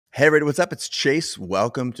Hey, everybody, what's up? It's Chase.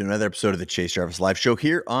 Welcome to another episode of the Chase Jarvis Live Show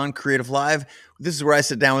here on Creative Live. This is where I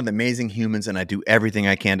sit down with amazing humans and I do everything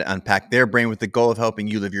I can to unpack their brain with the goal of helping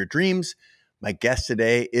you live your dreams. My guest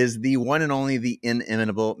today is the one and only, the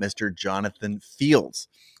inimitable Mr. Jonathan Fields.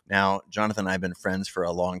 Now, Jonathan and I have been friends for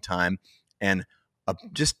a long time, and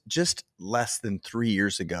just less than 3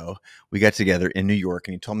 years ago, we got together in New York,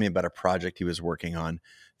 and he told me about a project he was working on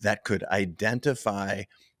that could identify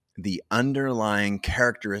the underlying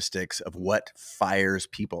characteristics of what fires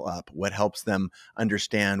people up, what helps them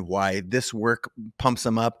understand why this work pumps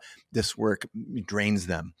them up, this work drains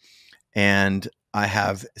them. And I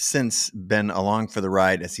have since been along for the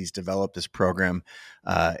ride as he's developed this program.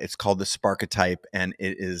 It's called the Sparketype, and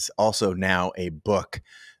it is also now a book.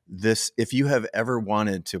 If you have ever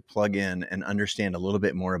wanted to plug in and understand a little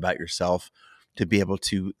bit more about yourself, to be able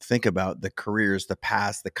to think about the careers, the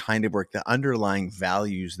past, the kind of work, the underlying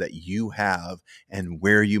values that you have and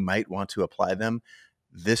where you might want to apply them,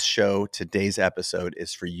 this show, today's episode,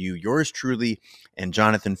 is for you. Yours truly and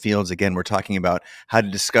Jonathan Fields. Again, we're talking about how to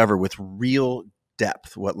discover with real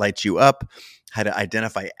depth what lights you up, how to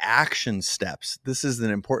identify action steps. This is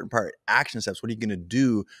an important part. Action steps. What are you going to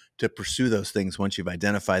do to pursue those things once you've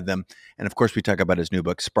identified them? And of course, we talk about his new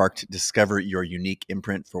book, Discover Your Unique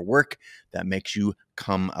Imprint for Work that makes you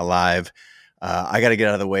come alive. I got to get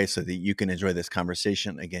out of the way so that you can enjoy this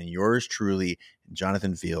conversation. Again, yours truly,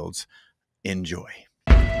 Jonathan Fields. Enjoy.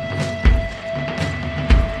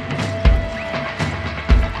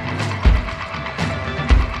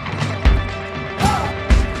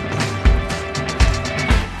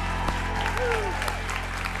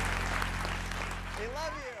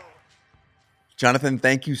 Jonathan,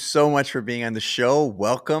 thank you so much for being on the show.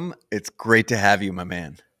 Welcome. It's great to have you, my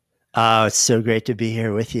man. Oh, it's so great to be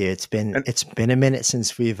here with you. It's been a minute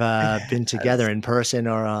since we've been together in person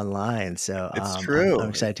or online. So it's true. I'm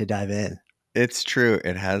excited to dive in. It's true.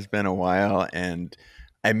 It has been a while, and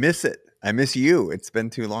I miss it. I miss you. It's been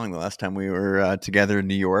too long. The last time we were together in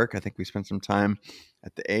New York, I think we spent some time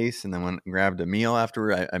at the Ace, and then went and grabbed a meal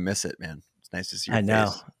afterward. I miss it, man. It's nice to see your face. I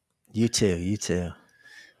know. You too. You too.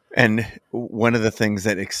 And one of the things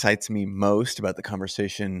that excites me most about the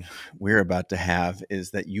conversation we're about to have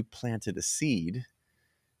is that you planted a seed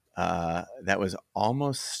that was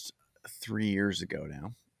almost 3 years ago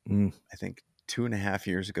now. I think 2.5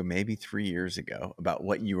 years ago, maybe 3 years ago, about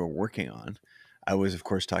what you were working on. I was, of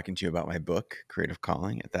course, talking to you about my book, Creative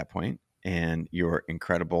Calling, at that point, and your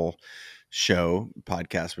incredible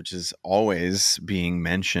podcast, which is always being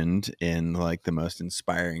mentioned in like the most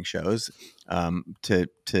inspiring shows,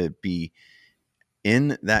 to be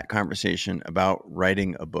in that conversation about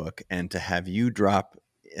writing a book and to have you drop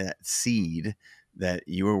a seed that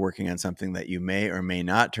you were working on something that you may or may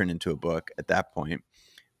not turn into a book at that point.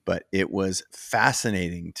 But it was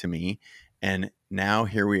fascinating to me. And now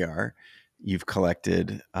here we are. You've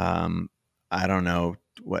collected, I don't know,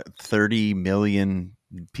 30 million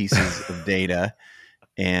pieces of data,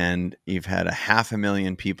 and you've had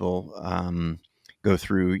 500,000 people go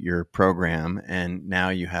through your program, and now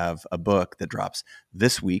you have a book that drops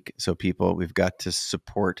this week. So we've got to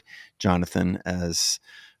support Jonathan as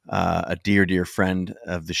a dear friend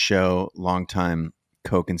of the show, longtime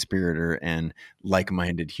co-conspirator and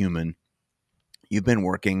like-minded human. You've been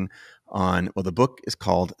working on, well, the book is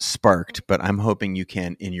called Sparked, but I'm hoping you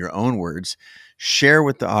can, in your own words, share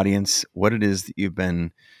with the audience what it is that you've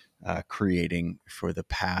been creating for the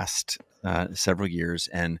past several years,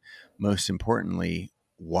 and most importantly,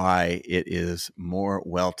 why it is more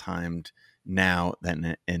well-timed now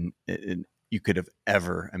than you could have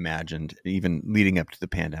ever imagined, even leading up to the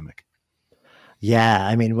pandemic. Yeah,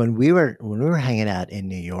 I mean, when we were hanging out in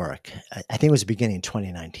New York, I think it was beginning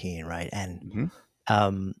 2019, right? And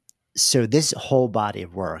so this whole body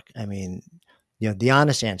of work, I mean, the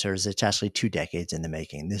honest answer is it's actually 2 decades in the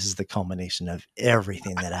making. This is the culmination of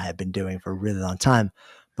everything that I have been doing for a really long time.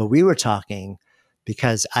 But we were talking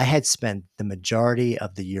because I had spent the majority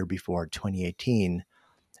of the year before, 2018,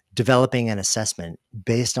 developing an assessment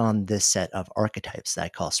based on this set of archetypes that I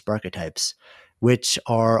call Sparketypes, which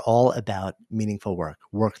are all about meaningful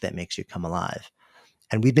work that makes you come alive.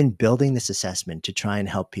 And we've been building this assessment to try and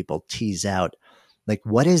help people tease out, like,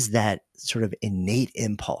 what is that sort of innate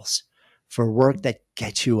impulse for work that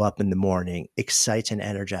gets you up in the morning, excites and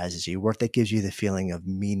energizes you, work that gives you the feeling of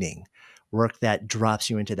meaning, work that drops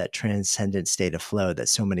you into that transcendent state of flow that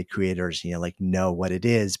so many creators, know what it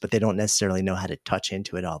is, but they don't necessarily know how to touch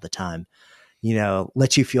into it all the time.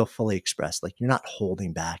 Lets you feel fully expressed, like you're not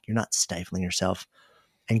holding back, you're not stifling yourself,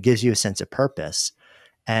 and gives you a sense of purpose.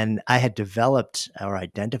 And I had developed or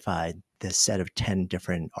identified this set of 10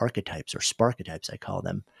 different archetypes, or Sparketypes, I call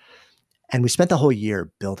them. And we spent the whole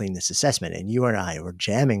year building this assessment, and you and I were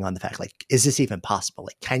jamming on the fact, like, is this even possible?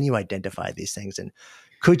 Like, can you identify these things? And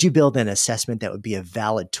could you build an assessment that would be a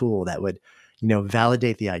valid tool that would,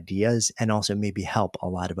 validate the ideas and also maybe help a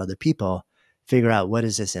lot of other people figure out what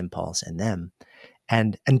is this impulse in them?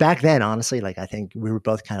 And back then, honestly, like, I think we were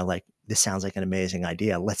both kind of like, this sounds like an amazing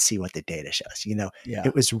idea. Let's see what the data shows. Yeah.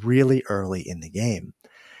 It was really early in the game.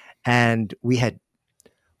 And we had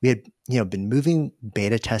been moving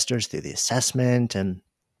beta testers through the assessment, and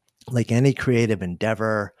like any creative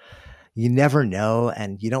endeavor, you never know,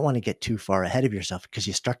 and you don't want to get too far ahead of yourself because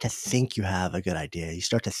you start to think you have a good idea. You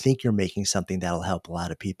start to think you're making something that'll help a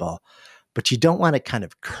lot of people, but you don't want to kind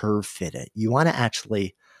of curve fit it. You want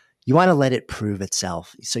to let it prove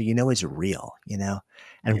itself so it's real,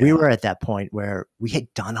 And we were at that point where we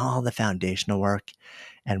had done all the foundational work,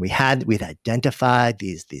 and we'd identified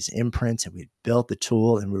these imprints, and we'd built the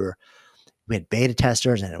tool, and we had beta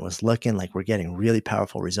testers, and it was looking like we're getting really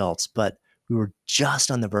powerful results, but we were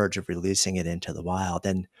just on the verge of releasing it into the wild.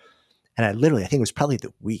 And I think it was probably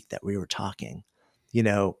the week that we were talking,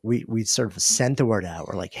 we sort of sent the word out.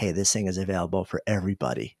 We're like, hey, this thing is available for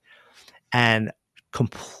everybody. And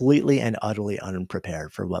completely and utterly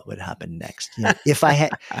unprepared for what would happen next. If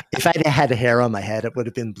I'd had a hair on my head, it would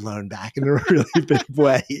have been blown back in a really big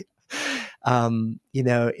way. In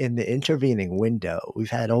the intervening window, we've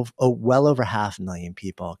had well over 500,000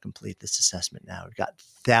 people complete this assessment now. We've got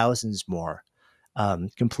thousands more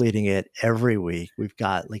completing it every week. We've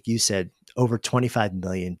got, like you said, over 25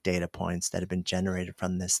 million data points that have been generated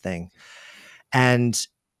from this thing. And,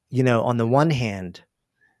 on the one hand,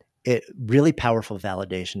 it really powerful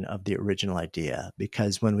validation of the original idea,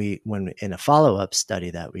 because when in a follow-up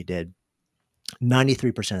study that we did,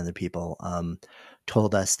 93% of the people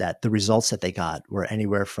told us that the results that they got were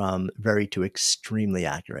anywhere from very to extremely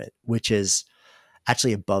accurate, which is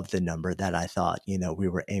actually above the number that I thought, we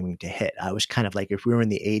were aiming to hit. I was kind of like, if we were in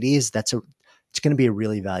the 80s, it's going to be a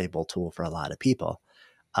really valuable tool for a lot of people.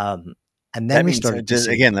 And then we started to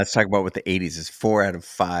see, again, let's talk about what the 80s is. 4 out of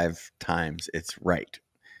 5 times it's right.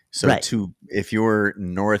 So right. If you're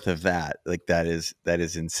north of that, like that is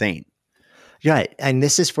insane. Right. And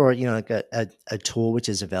this is for, like a tool which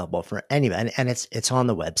is available for anybody. And it's on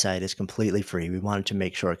the website. It's completely free. We wanted to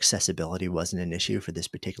make sure accessibility wasn't an issue for this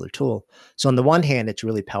particular tool. So on the one hand, it's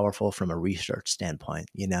really powerful from a research standpoint.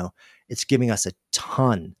 It's giving us a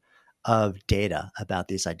ton of data about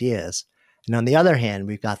these ideas. And on the other hand,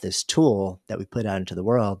 we've got this tool that we put out into the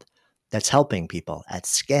world that's helping people at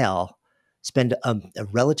scale spend a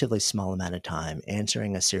relatively small amount of time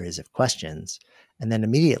answering a series of questions, and then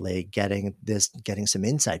immediately getting some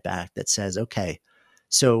insight back that says, okay,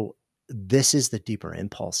 so this is the deeper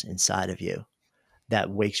impulse inside of you that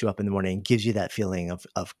wakes you up in the morning and gives you that feeling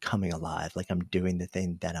of coming alive, like I'm doing the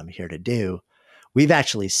thing that I'm here to do. We've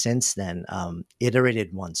actually since then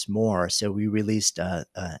iterated once more. So we released a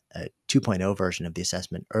 2.0 version of the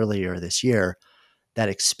assessment earlier this year that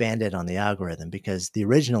expanded on the algorithm, because the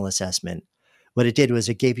original assessment, what it did was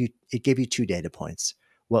it gave you 2 data points.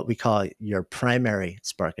 What we call your primary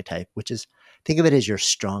Sparketype, which is, think of it as your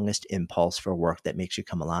strongest impulse for work that makes you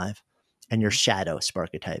come alive, and your shadow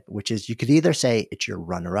Sparketype, which is, you could either say it's your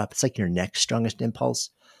runner-up, it's like your next strongest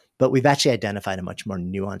impulse, but we've actually identified a much more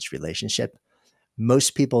nuanced relationship.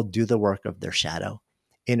 Most people do the work of their shadow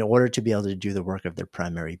in order to be able to do the work of their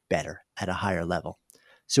primary better at a higher level.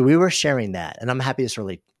 So we were sharing that, and I'm happy to sort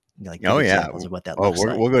of give examples of what that looks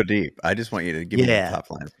like. We'll go deep. I just want you to give me the top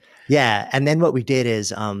line. Yeah. And then what we did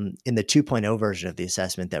is in the 2.0 version of the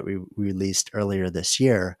assessment that we released earlier this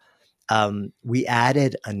year, we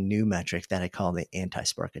added a new metric that I call the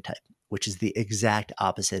anti-Sparketype, which is the exact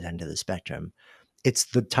opposite end of the spectrum. It's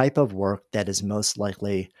the type of work that is most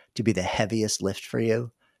likely to be the heaviest lift for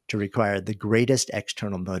you, to require the greatest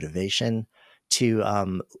external motivation,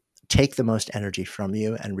 to take the most energy from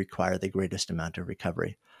you, and require the greatest amount of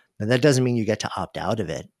recovery. Now, that doesn't mean you get to opt out of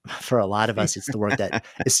it. For a lot of us, it's the work that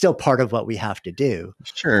is still part of what we have to do.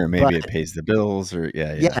 Sure, maybe it pays the bills, or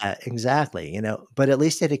yeah, exactly. But at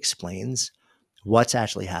least it explains what's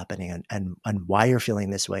actually happening and why you're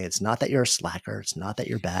feeling this way. It's not that you're a slacker. It's not that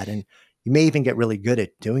you're bad. And you may even get really good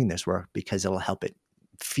at doing this work because it'll help it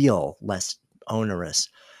feel less onerous,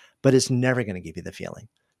 but it's never going to give you the feeling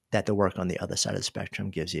that the work on the other side of the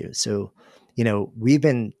spectrum gives you. So, we've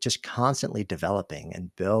been just constantly developing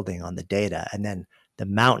and building on the data, and then the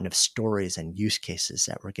mountain of stories and use cases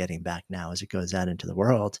that we're getting back now as it goes out into the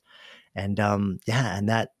world. And and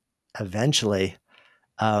that eventually,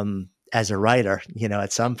 as a writer,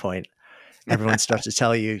 at some point, everyone starts to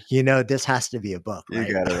tell you, you know, this has to be a book, You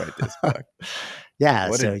right? got to write this book. Yeah.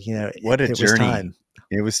 What a So, you know, what a it was journey. time.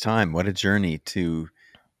 It was time. What a journey to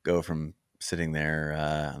go from sitting there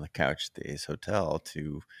on the couch at the Ace Hotel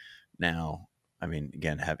to now, I mean,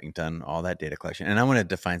 again, having done all that data collection. And I want to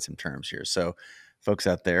define some terms here. So, folks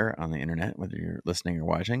out there on the internet, whether you're listening or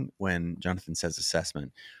watching, when Jonathan says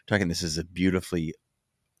assessment, talking this is a beautifully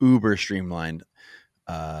uber streamlined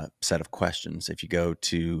set of questions. If you go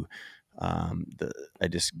to I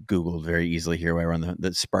just Googled very easily here where I run the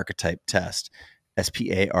Sparketype test,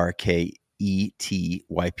 SPARKETYPE,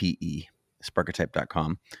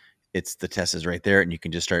 Sparketype.com. It's the test is right there, and you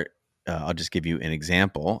can just start. I'll just give you an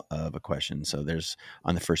example of a question. So there's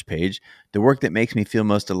on the first page, the work that makes me feel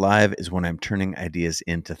most alive is when I'm turning ideas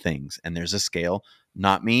into things. And there's a scale,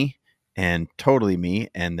 not me and totally me.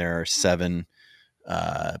 And there are 7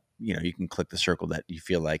 you can click the circle that you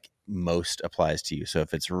feel like most applies to you. So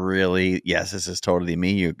if it's really, yes, this is totally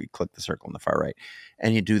me, you click the circle on the far right.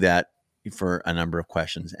 And you do that for a number of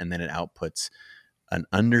questions. And then it outputs an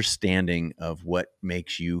understanding of what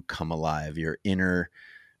makes you come alive, your inner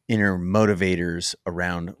motivators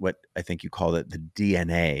around what I think you called it, the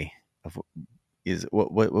DNA of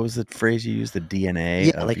what was the phrase you used? The DNA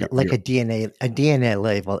Yeah, of your like a DNA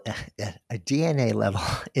level, a DNA level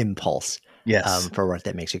impulse yes. for work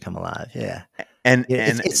that makes you come alive. Yeah. And Yeah,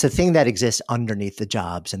 and it's the thing that exists underneath the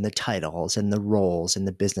jobs and the titles and the roles and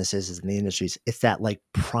the businesses and the industries. It's that like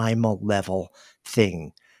primal level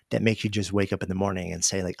thing that makes you just wake up in the morning and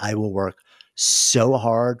say, like, I will work so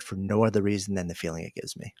hard for no other reason than the feeling it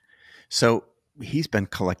gives me. so he's been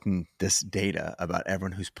collecting this data about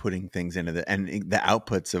everyone who's putting things into the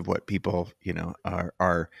outputs of what people,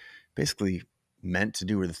 are basically meant to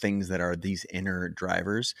do, or the things that are these inner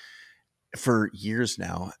drivers for years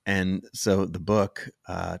now. And so the book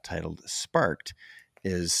titled Sparked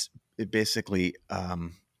is basically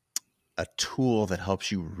a tool that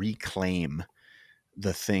helps you reclaim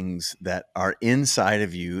the things that are inside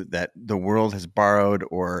of you that the world has borrowed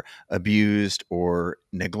or abused or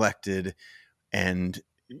neglected, and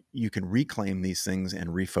you can reclaim these things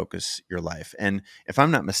and refocus your life. And if I'm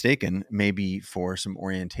not mistaken, maybe for some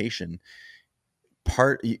orientation,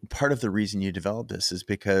 part of the reason you developed this is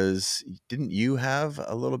because didn't you have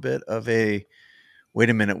a little bit of a wait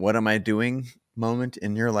a minute, what am I doing moment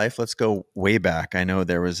in your life? Let's go way back. I know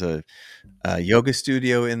there was a yoga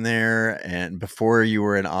studio in there, and before you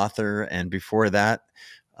were an author, and before that,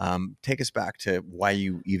 take us back to why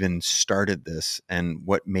you even started this and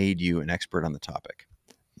what made you an expert on the topic.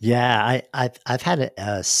 Yeah, I've had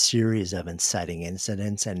a series of inciting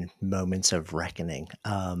incidents and moments of reckoning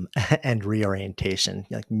and reorientation,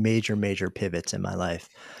 like major pivots in my life.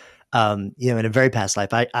 In a very past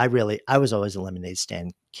life, I was always a lemonade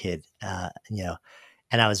stand kid, and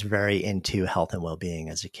I was very into health and well being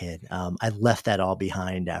as a kid. I left that all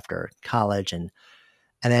behind after college and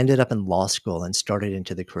I ended up in law school and started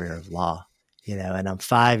into the career of law. And I'm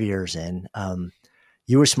 5 years in.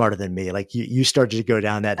 You were smarter than me. Like you started to go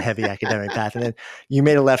down that heavy academic path, and then you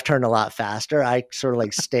made a left turn a lot faster. I sort of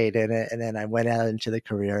like stayed in it, and then I went out into the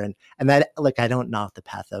career, and that like I don't knock the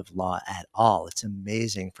path of law at all. It's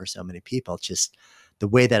amazing for so many people. It's just the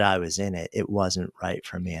way that I was in it, it wasn't right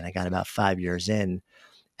for me. And I got about 5 years in,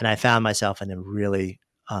 and I found myself in a really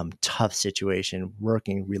tough situation,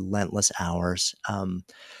 working relentless hours.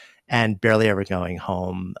 And barely ever going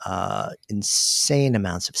home, insane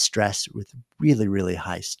amounts of stress with really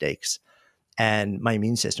high stakes. And my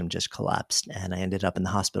immune system just collapsed. And I ended up in the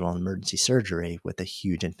hospital in emergency surgery with a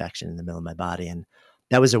huge infection in the middle of my body. And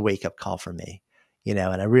that was a wake up call for me, and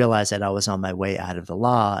I realized that I was on my way out of the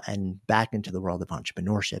law and back into the world of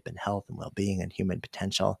entrepreneurship and health and well being and human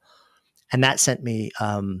potential. And that sent me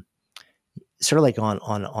sort of like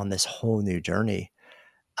on this whole new journey.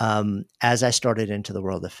 As I started into the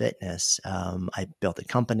world of fitness, I built a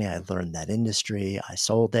company. I learned that industry. I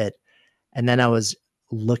sold it. And then I was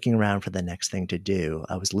looking around for the next thing to do.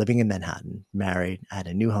 I was living in Manhattan, married, I had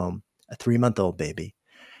a new home, a 3-month-old baby.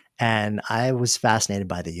 And I was fascinated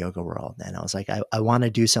by the yoga world. And I was like, I want to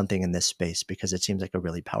do something in this space because it seems like a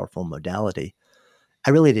really powerful modality. I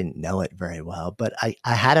really didn't know it very well, but I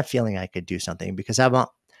had a feeling I could do something because I'm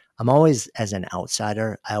always, as an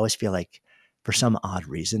outsider, I always feel like for some odd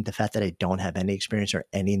reason, the fact that I don't have any experience or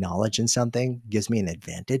any knowledge in something gives me an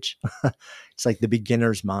advantage. It's like the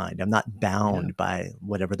beginner's mind. I'm not Yeah, bound by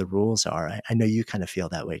whatever the rules are. I know you kind of feel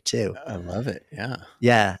that way too. I love it. Yeah.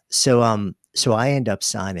 Yeah. So I end up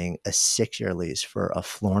signing a 6-year lease for a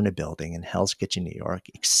floor in a building in Hell's Kitchen, New York,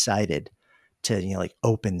 excited to, like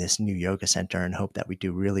open this new yoga center and hope that we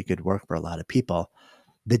do really good work for a lot of people.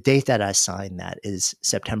 The date that I signed that is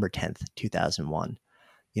September 10th, 2001,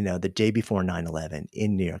 the day before 9/11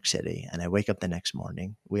 in New York City. And I wake up the next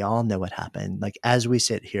morning. We all know what happened. Like, as we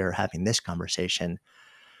sit here having this conversation,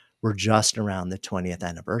 we're just around the 20th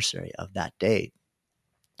anniversary of that date.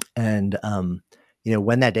 And,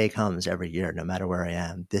 when that day comes every year, no matter where I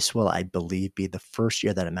am, this will, I believe, be the first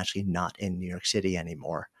year that I'm actually not in New York City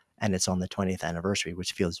anymore. And it's on the 20th anniversary,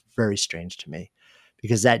 which feels very strange to me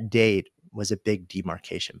because that date was a big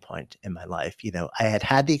demarcation point in my life. I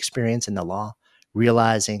had the experience in the law,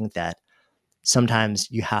 realizing that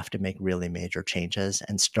sometimes you have to make really major changes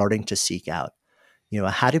and starting to seek out,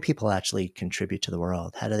 how do people actually contribute to the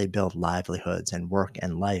world? How do they build livelihoods and work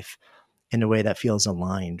and life in a way that feels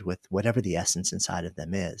aligned with whatever the essence inside of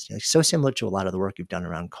them is? So similar to a lot of the work you've done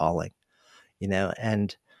around calling,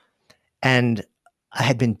 and I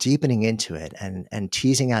had been deepening into it and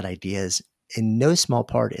teasing out ideas in no small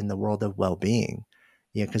part in the world of well-being,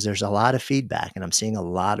 because there's a lot of feedback and I'm seeing a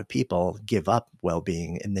lot of people give up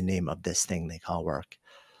well-being in the name of this thing they call work.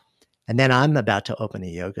 And then I'm about to open a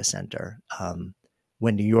yoga center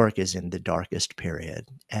when New York is in the darkest period.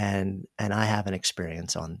 And I have an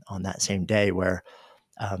experience on that same day where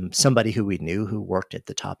somebody who we knew who worked at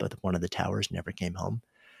the top of one of the towers never came home.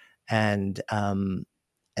 And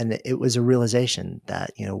it was a realization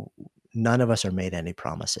that, none of us are made any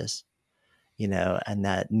promises, and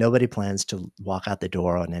that nobody plans to walk out the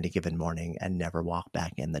door on any given morning and never walk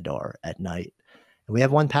back in the door at night. And we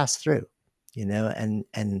have one pass through,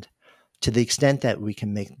 and to the extent that we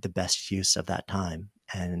can make the best use of that time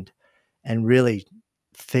and really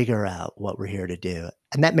figure out what we're here to do.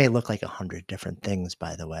 And that may look like 100 different things,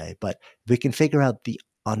 by the way, but if we can figure out the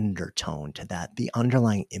undertone to that, the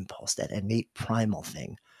underlying impulse, that innate primal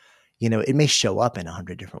thing, it may show up in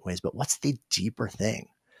 100 different ways, but what's the deeper thing?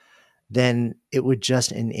 Then it would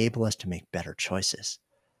just enable us to make better choices,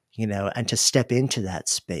 and to step into that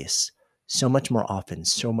space so much more often,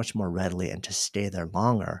 so much more readily, and to stay there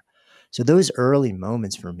longer. So those early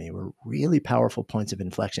moments for me were really powerful points of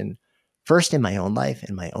inflection, first in my own life,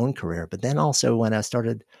 in my own career, but then also when I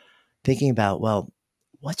started thinking about, well,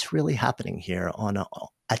 what's really happening here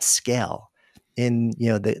at scale in,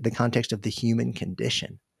 the context of the human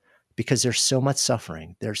condition? Because there's so much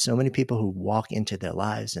suffering. There's so many people who walk into their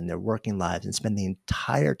lives and their working lives and spend the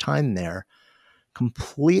entire time there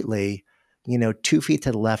completely, 2 feet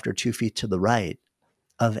to the left or 2 feet to the right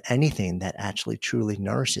of anything that actually truly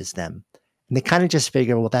nourishes them. And they kind of just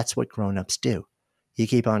figure, well, that's what grown-ups do. You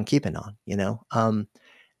keep on keeping on, and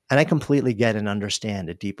I completely get and understand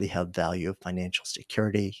a deeply held value of financial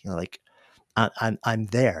security. Like I'm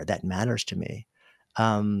there. That matters to me.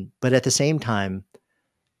 But at the same time,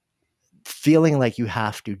 feeling like you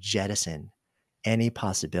have to jettison any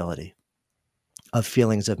possibility of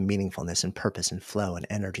feelings of meaningfulness and purpose and flow and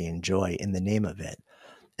energy and joy in the name of it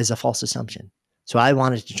is a false assumption. So I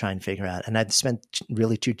wanted to try and figure out, and I've spent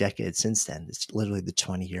really 2 decades since then. It's literally the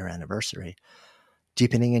 20-year anniversary,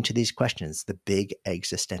 deepening into these questions, the big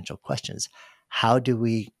existential questions. How do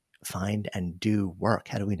we find and do work?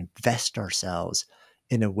 How do we invest ourselves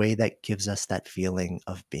in a way that gives us that feeling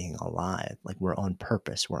of being alive, like we're on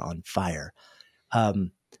purpose, we're on fire?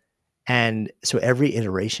 And so every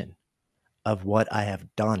iteration of what I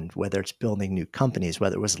have done, whether it's building new companies,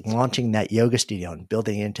 whether it was launching that yoga studio and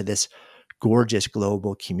building into this gorgeous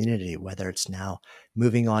global community, whether it's now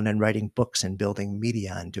moving on and writing books and building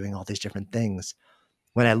media and doing all these different things.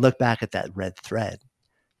 When I look back at that red thread,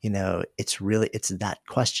 it's that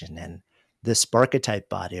question. And the Sparketype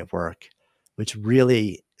body of work, which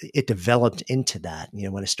really, it developed into that,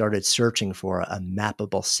 when I started searching for a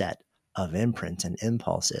mappable set of imprints and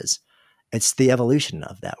impulses, it's the evolution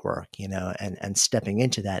of that work, and stepping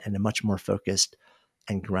into that in a much more focused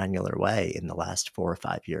and granular way in the last 4 or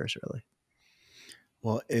 5 years, really.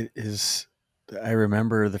 Well, it is. I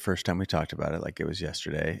remember the first time we talked about it like it was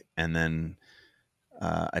yesterday. And then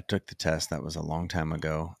I took the test. That was a long time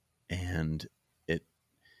ago. And it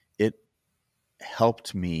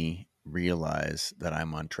helped me realize that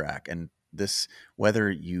I'm on track. And this, whether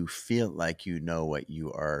you feel like you know what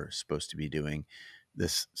you are supposed to be doing,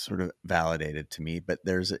 this sort of validated to me. But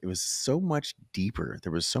it was so much deeper.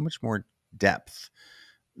 There was so much more depth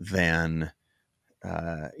than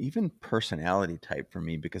even personality type for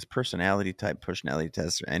me, because personality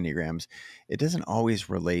tests or enneagrams, it doesn't always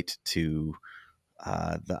relate to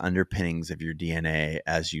the underpinnings of your DNA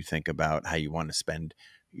as you think about how you want to spend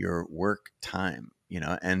your work time,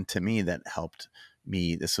 and to me that helped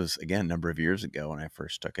me. This was again a number of years ago when I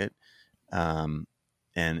first took it. And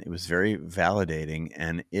it was very validating,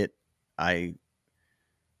 and I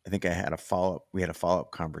think we had a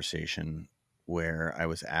follow-up conversation where I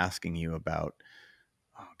was asking you about,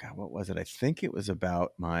 oh God, what was it? I think it was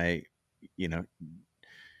about my, you know,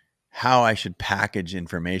 how I should package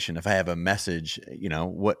information. If I have a message,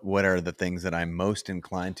 what are the things that I'm most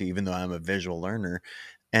inclined to, even though I'm a visual learner.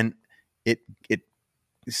 And it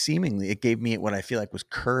seemingly, it gave me what I feel like was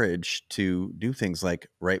courage to do things like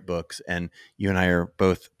write books. And you and I are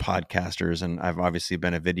both podcasters, and I've obviously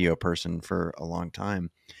been a video person for a long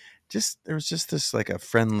time. There was just this like a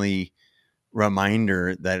friendly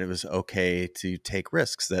reminder that it was okay to take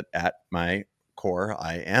risks, that at my core,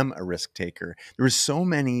 I am a risk taker. There were so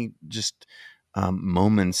many just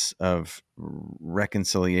moments of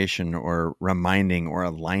reconciliation or reminding or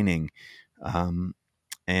aligning.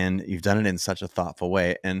 And you've done it in such a thoughtful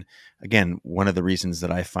way. And again, one of the reasons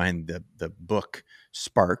that I find the book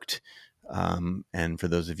Sparked, and for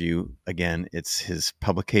those of you, again, it's his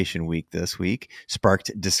publication week this week.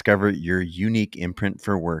 Sparked, discover your unique imprint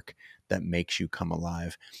for work that makes you come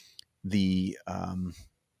alive. The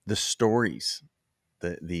stories,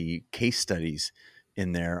 the case studies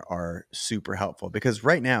in there are super helpful, because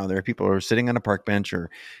right now there are people who are sitting on a park bench or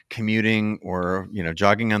commuting or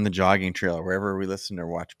jogging on the jogging trail or wherever we listen or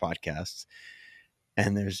watch podcasts,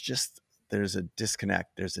 and there's a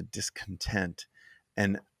disconnect, there's a discontent,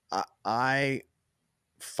 and I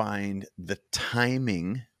find the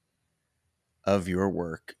timing of your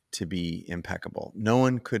work to be impeccable. No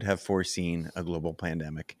one could have foreseen a global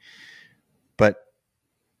pandemic, but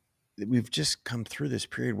we've just come through this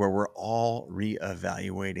period where we're all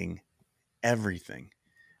reevaluating everything.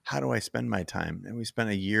 How do I spend my time? And we spent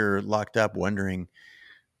a year locked up wondering,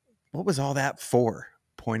 what was all that for?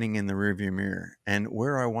 Pointing in the rearview mirror, and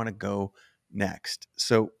where do I want to go next?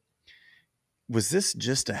 So was this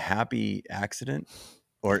just a happy accident,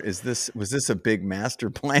 or was this a big master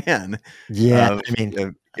plan? Yeah, I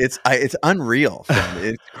mean, It's unreal, friend.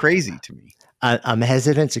 It's crazy to me. I'm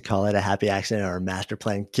hesitant to call it a happy accident or a master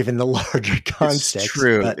plan, given the larger It's context.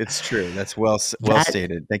 true. But It's true. That's well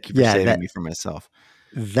stated. Thank you for saving me from myself.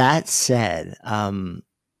 That said,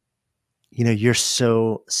 you're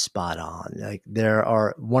so spot on. Like, there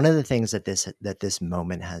are one of the things that this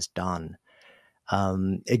moment has done,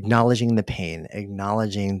 acknowledging the pain,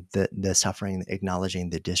 acknowledging the suffering,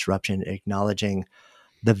 acknowledging the disruption, acknowledging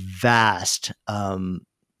the vast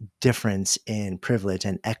difference in privilege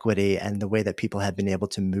and equity and the way that people have been able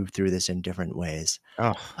to move through this in different ways.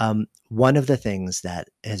 Oh. One of the things that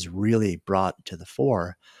has really brought to the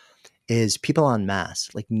fore is people en masse,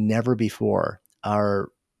 like never before, are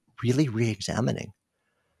really re-examining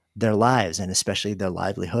their lives, and especially their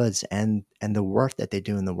livelihoods and the work that they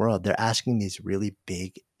do in the world. They're asking these really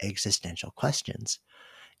big existential questions,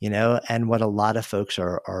 and what a lot of folks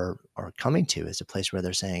are coming to is a place where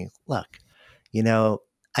they're saying, look,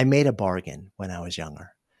 I made a bargain when I was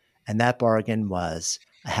younger. And that bargain was,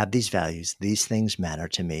 I have these values, these things matter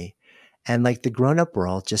to me. And like the grown-up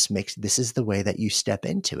world just this is the way that you step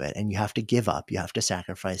into it. And you have to give up, you have to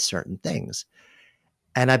sacrifice certain things.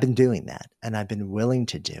 And I've been doing that, and I've been willing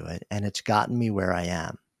to do it. And it's gotten me where I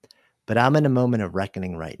am. But I'm in a moment of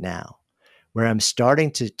reckoning right now, where I'm starting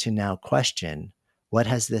to now question, what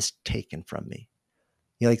has this taken from me?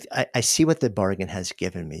 I see what the bargain has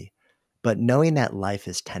given me. But knowing that life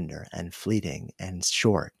is tender and fleeting and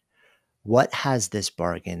short, what has this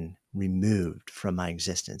bargain removed from my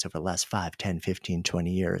existence over the last 5, 10, 15,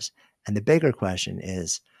 20 years? And the bigger question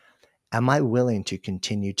is, am I willing to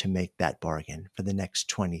continue to make that bargain for the next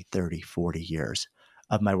 20, 30, 40 years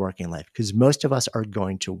of my working life? Because most of us are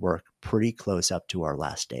going to work pretty close up to our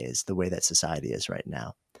last days, the way that society is right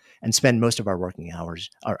now, and spend most of our working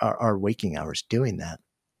hours, our waking hours doing that.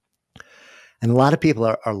 And a lot of people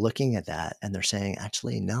are looking at that and they're saying,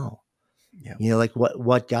 actually, no. Yeah. Like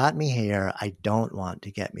what got me here, I don't want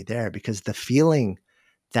to get me there, because the feeling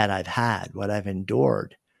that I've had, what I've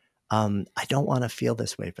endured, I don't want to feel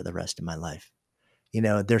this way for the rest of my life.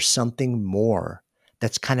 There's something more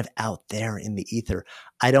that's kind of out there in the ether.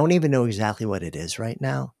 I don't even know exactly what it is right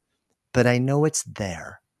now, but I know it's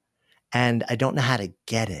there. And I don't know how to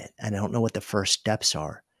get it. And I don't know what the first steps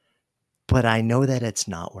are, but I know that it's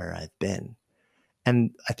not where I've been.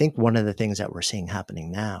 And I think one of the things that we're seeing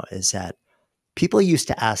happening now is that people used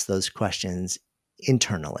to ask those questions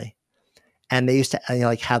internally, and they used to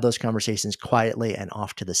have those conversations quietly and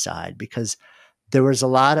off to the side, because there was a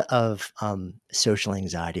lot of social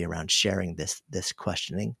anxiety around sharing this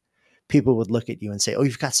questioning. People would look at you and say, "Oh,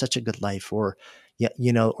 you've got such a good life," or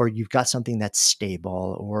or you've got something that's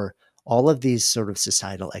stable, or all of these sort of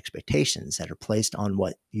societal expectations that are placed on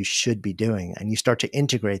what you should be doing. And you start to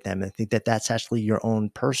integrate them and think that that's actually your own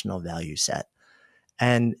personal value set.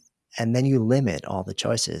 And then you limit all the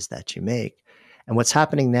choices that you make. And what's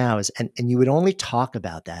happening now is, and you would only talk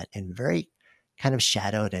about that in very kind of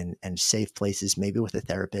shadowed and safe places, maybe with a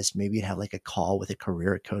therapist, maybe you'd have like a call with a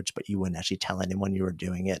career coach, but you wouldn't actually tell anyone you were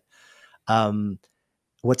doing it.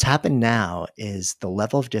 What's happened now is the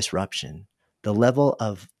level of disruption, the level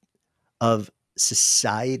of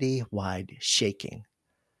society-wide shaking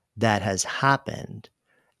that has happened,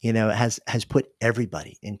 has put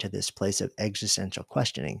everybody into this place of existential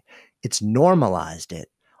questioning. It's normalized it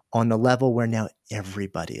on the level where now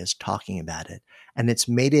everybody is talking about it. And it's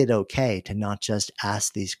made it okay to not just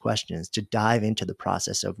ask these questions, to dive into the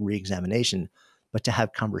process of reexamination, but to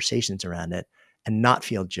have conversations around it and not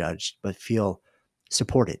feel judged, but feel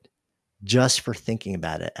supported just for thinking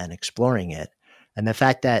about it and exploring it. And the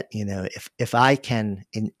fact that, if I can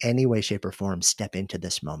in any way, shape, or form step into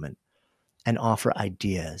this moment and offer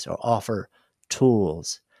ideas or offer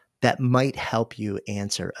tools that might help you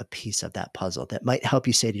answer a piece of that puzzle, that might help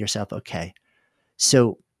you say to yourself, okay,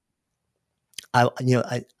 so I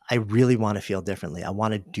really want to feel differently. I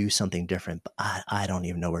want to do something different, but I don't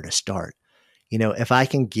even know where to start. If I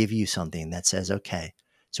can give you something that says, okay,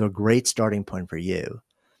 so a great starting point for you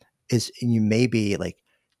is you may be like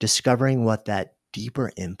discovering what that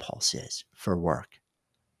deeper impulse is for work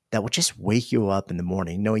that will just wake you up in the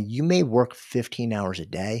morning, knowing you may work 15 hours a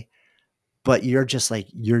day, but you're just like,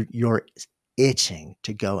 you're itching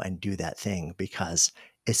to go and do that thing because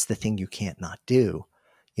it's the thing you can't not do,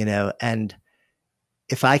 and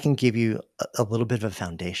if I can give you a little bit of a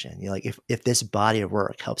foundation, like if this body of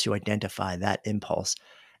work helps you identify that impulse,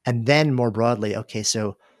 and then more broadly, okay,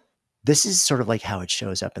 so this is sort of like how it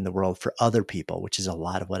shows up in the world for other people, which is a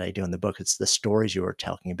lot of what I do in the book. It's the stories you were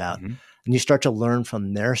talking about. Mm-hmm. And you start to learn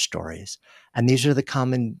from their stories. And these are the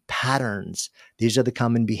common patterns. These are the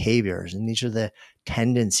common behaviors. And these are the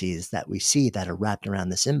tendencies that we see that are wrapped around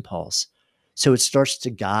this impulse. So it starts to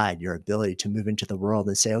guide your ability to move into the world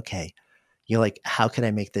and say, okay, you're like, how can I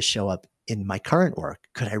make this show up in my current work?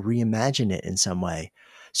 Could I reimagine it in some way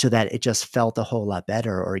so that it just felt a whole lot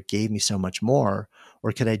better, or it gave me so much more?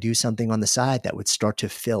 Or could I do something on the side that would start to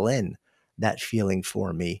fill in that feeling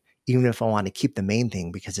for me, even if I want to keep the main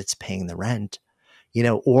thing because it's paying the rent,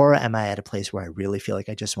 or am I at a place where I really feel like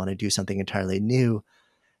I just want to do something entirely new?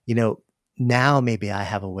 Now maybe I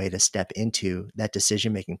have a way to step into that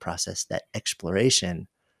decision-making process, that exploration,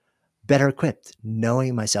 better equipped,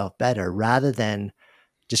 knowing myself better rather than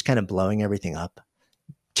just kind of blowing everything up,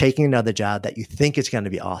 taking another job that you think is going to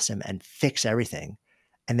be awesome and fix everything,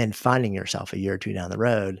 and then finding yourself a year or two down the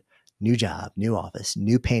road, new job, new office,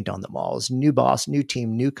 new paint on the walls, new boss, new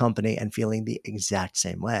team, new company, and feeling the exact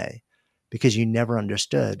same way because you never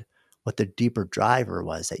understood what the deeper driver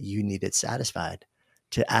was that you needed satisfied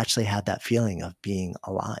to actually have that feeling of being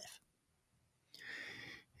alive.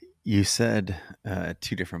 You said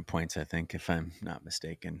two different points, I think, if I'm not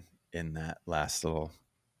mistaken, in that last little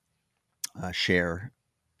share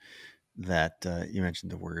that you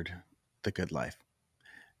mentioned the good life.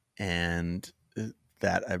 And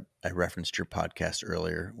that I referenced your podcast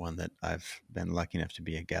earlier, one that I've been lucky enough to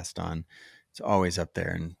be a guest on. It's always up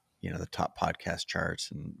there in, the top podcast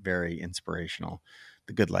charts and very inspirational.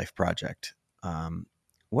 The Good Life Project.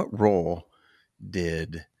 What role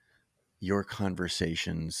did your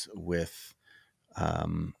conversations with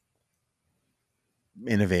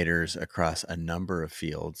innovators across a number of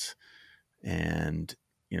fields and,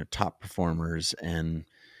 top performers, and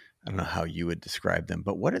I don't know how you would describe them,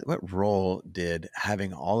 but what role did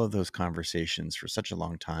having all of those conversations for such a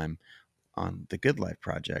long time on the Good Life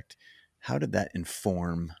Project, how did that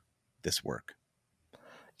inform this work?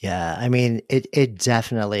 Yeah, I mean, it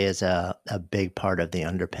definitely is a big part of the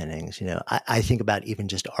underpinnings. I think about even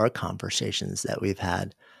just our conversations that we've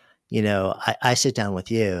had. I sit down with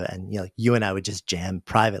you and, you and I would just jam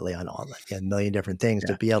privately on all like a million different things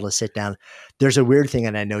to Yeah. be able to sit down. There's a weird thing,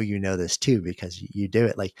 and I know you know this too, because you do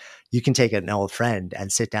it. Like you can take an old friend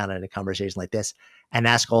and sit down in a conversation like this and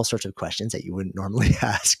ask all sorts of questions that you wouldn't normally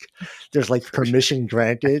ask. There's like permission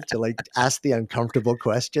granted to like ask the uncomfortable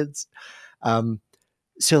questions.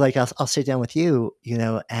 So like I'll sit down with you,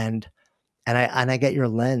 and I get your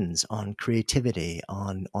lens on creativity,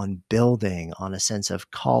 on building, on a sense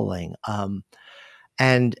of calling,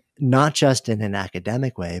 and not just in an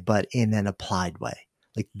academic way, but in an applied way.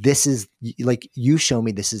 Like this is like you show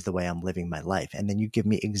me this is the way I'm living my life, and then you give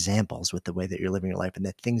me examples with the way that you're living your life and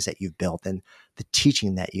the things that you've built and the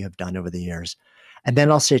teaching that you have done over the years. And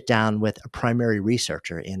then I'll sit down with a primary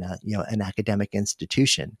researcher in an academic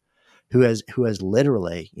institution who has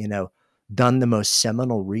literally, done the most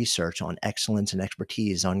seminal research on excellence and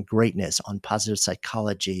expertise, on greatness, on positive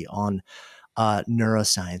psychology, on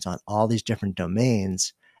neuroscience, on all these different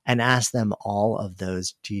domains, and ask them all of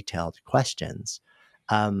those detailed questions.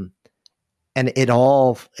 Um, and it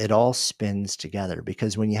all spins together,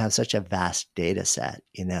 because when you have such a vast data set,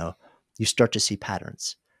 you start to see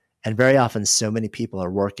patterns. And very often, so many people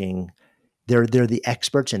are working, they're the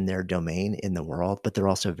experts in their domain in the world, but they're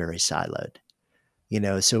also very siloed.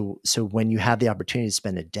 So when you have the opportunity to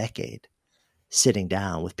spend a decade sitting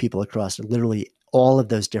down with people across literally all of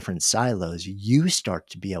those different silos, you start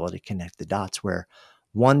to be able to connect the dots where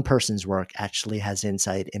one person's work actually has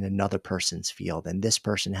insight in another person's field, and this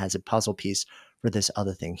person has a puzzle piece for this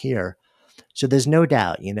other thing here. So there's no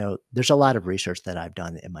doubt, there's a lot of research that I've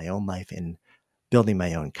done in my own life in building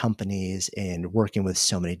my own companies and working with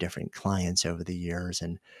so many different clients over the years,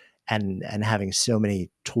 and having so many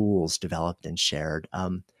tools developed and shared.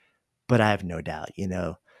 But I have no doubt,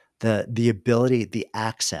 the ability, the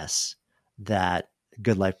access that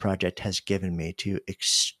Good Life Project has given me to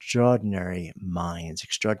extraordinary minds,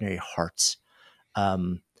 extraordinary hearts,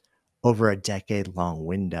 um, over a decade long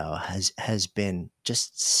window has been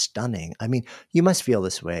just stunning. I mean, you must feel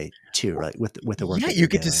this way too, right? With the work Yeah, that you you're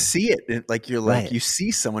get to doing, see it. right? You see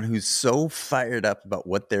someone who's so fired up about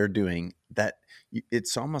what they're doing that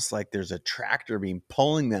it's almost like there's a tractor being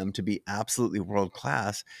pulling them to be absolutely world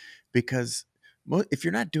class. Because if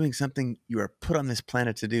you're not doing something you are put on this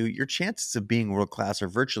planet to do, your chances of being world class are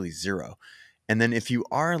virtually zero. And then if you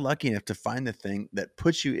are lucky enough to find the thing that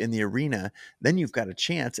puts you in the arena, then you've got a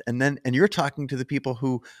chance. And you're talking to the people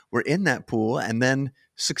who were in that pool and then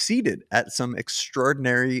succeeded at some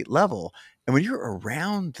extraordinary level. And when you're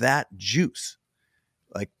around that juice,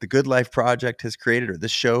 like the Good Life Project has created, or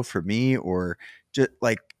this show for me, or just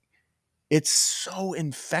like, it's so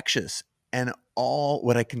infectious. And all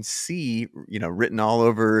what I can see, written all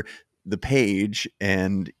over the page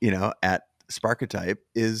and, at Sparketype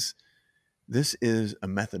is, this is a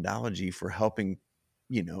methodology for helping,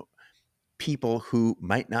 people who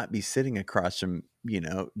might not be sitting across from,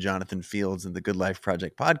 Jonathan Fields and the Good Life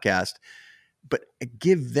Project podcast, but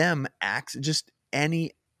give them access, just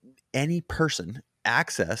any person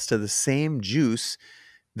access to the same juice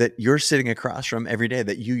that you're sitting across from every day,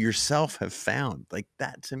 that you yourself have found. Like,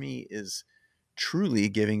 that to me is truly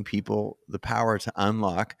giving people the power to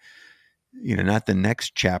unlock, not the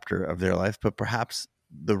next chapter of their life, but perhaps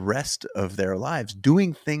the rest of their lives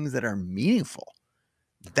doing things that are meaningful.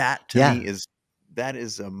 That to Yeah. me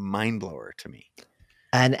is a mind blower to me.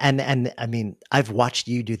 And I mean, I've watched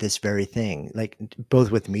you do this very thing, like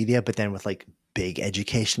both with media, but then with like big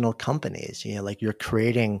educational companies. Like you're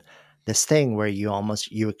creating this thing where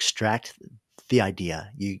you extract the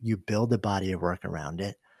idea, you build a body of work around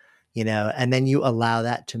it, and then you allow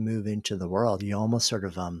that to move into the world. You almost sort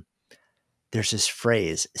of there's this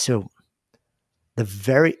phrase. So the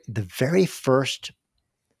very first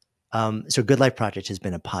so Good Life Project has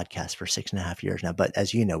been a podcast for 6.5 years now, but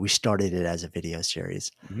as you know, we started it as a video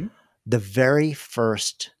series. Mm-hmm. The very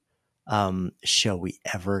first show we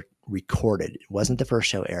ever recorded, it wasn't the first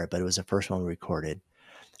show aired, but it was the first one we recorded,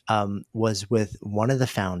 was with one of the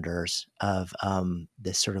founders of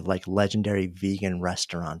this sort of like legendary vegan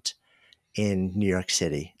restaurant in New York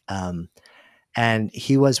City. And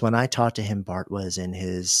he was, when I talked to him, Bart was in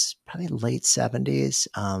his probably late 70s,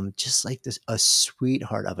 just like a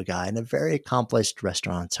sweetheart of a guy and a very accomplished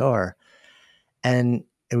restaurateur. And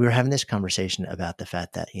we were having this conversation about the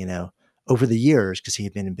fact that, over the years, because he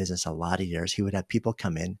had been in business a lot of years, he would have people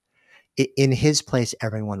come in. In his place,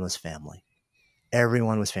 everyone was family.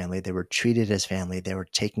 Everyone was family. They were treated as family. They were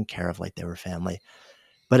taken care of like they were family.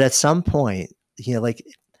 But at some point, like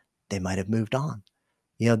they might have moved on.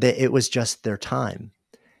 It was just their time.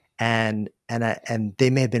 And they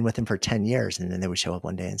may have been with him for 10 years. And then they would show up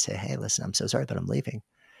one day and say, "Hey, listen, I'm so sorry, but I'm leaving."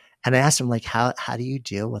 And I asked him, like, how do you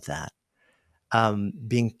deal with that?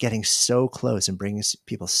 Getting so close and bringing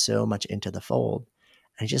people so much into the fold.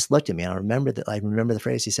 And he just looked at me. I remember the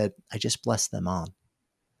phrase he said, "I just bless them on.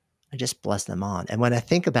 I just bless them on." And when I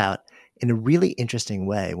think about, in a really interesting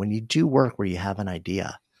way, when you do work where you have an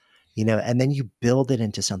idea, and then you build it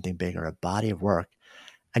into something bigger, a body of work,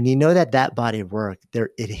 and that body of work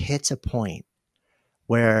there, it hits a point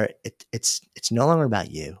where it's no longer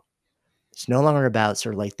about you. It's no longer about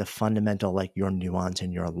sort of like the fundamental, like your nuance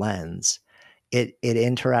and your lens. It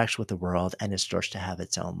interacts with the world and it starts to have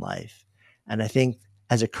its own life. And I think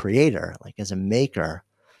as a creator, like as a maker,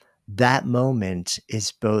 that moment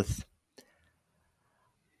is both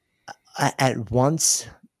at once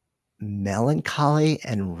melancholy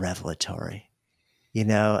and revelatory.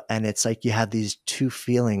 And it's like you have these two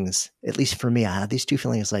feelings. At least for me, I have these two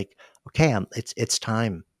feelings like, okay, it's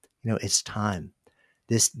time. It's time.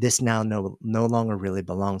 This now no longer really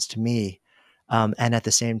belongs to me. And at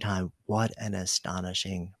the same time, what an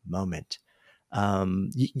astonishing moment.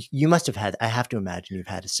 You must have had, I have to imagine you've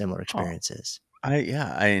had similar Oh, experiences.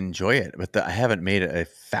 yeah, I enjoy it, but I haven't made a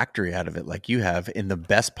factory out of it like you have in the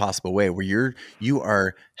best possible way, where you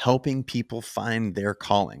are helping people find their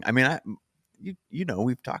calling. I mean, you know,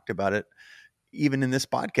 we've talked about it even in this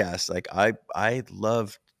podcast. Like I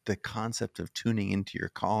love the concept of tuning into your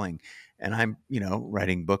calling, and I'm, you know,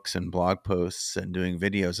 writing books and blog posts and doing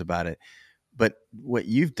videos about it. But what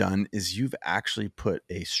you've done is you've actually put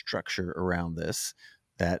a structure around this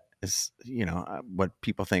that is, you know, what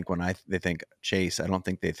people think when they think Chase. I don't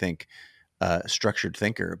think they think structured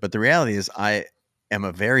thinker. But the reality is, I am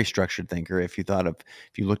a very structured thinker. If you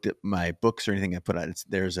looked at my books or anything I put out,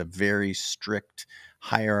 there's a very strict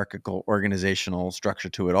hierarchical organizational structure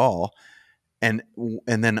to it all. And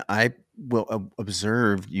then I will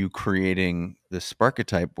observe you creating the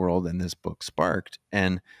Sparketype world, and this book Sparked,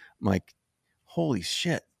 and I'm like, holy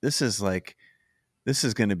shit, this is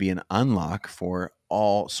going to be an unlock for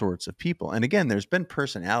all sorts of people. And again, there's been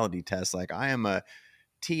personality tests, like I am a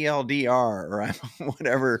TLDR, or I'm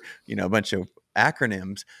whatever, you know, a bunch of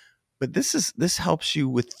acronyms. But this helps you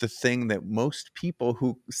with the thing that most people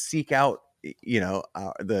who seek out, you know,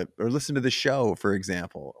 the or listen to the show, for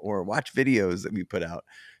example, or watch videos that we put out.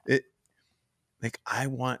 It like I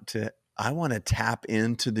want to tap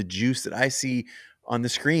into the juice that I see on the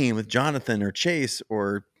screen with Jonathan or Chase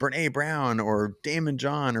or Brene Brown or Damon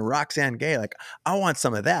John or Roxanne Gay. Like I want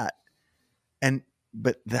some of that. And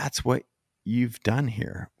but that's what you've done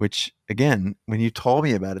here, which again, when you told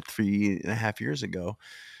me about it 3.5 years ago,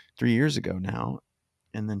 3 years ago now,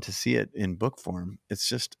 and then to see it in book form, it's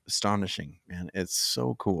just astonishing, man. It's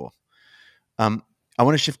so cool. Um, I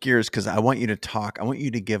want to shift gears because I want you to talk. I want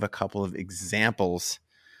you to give a couple of examples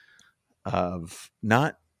of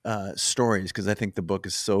not stories, because I think the book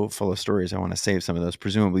is so full of stories. I want to save some of those.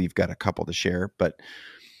 Presumably, you've got a couple to share, but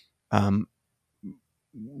um,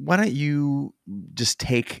 why don't you just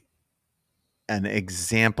take an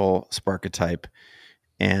example Sparketype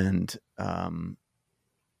and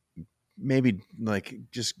maybe like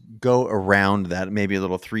just go around that, maybe a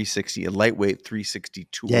little 360, a lightweight 360 Yeah,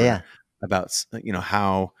 tour yeah. about, you know,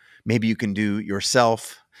 how maybe you can do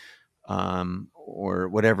yourself, or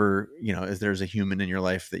whatever, you know, as there's a human in your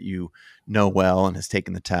life that you know well and has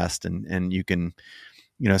taken the test, and you can,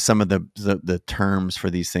 you know, some of the terms for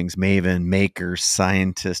these things: maven, maker,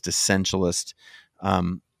 scientist, essentialist.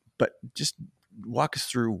 But just walk us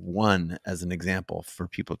through one as an example for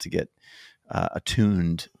people to get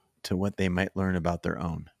attuned to what they might learn about their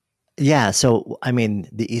own. Yeah. So, I mean,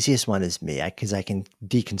 the easiest one is me because I can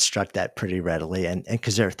deconstruct that pretty readily. And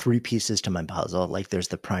because there are three pieces to my puzzle, like there's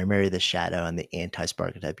the primary, the shadow, and the anti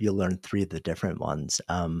Sparketype. You'll learn three of the different ones.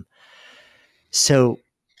 So,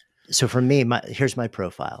 so for me, here's my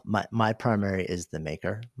profile. My primary is the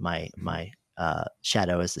maker. Mhm. My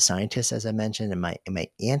shadow is the scientist, as I mentioned, and my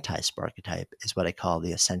anti Sparketype is what I call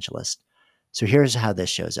the essentialist. So here's how this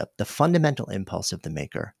shows up. The fundamental impulse of the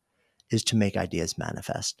maker is to make ideas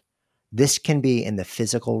manifest. This can be in the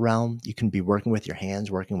physical realm. You can be working with your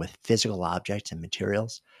hands, working with physical objects and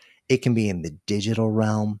materials. It can be in the digital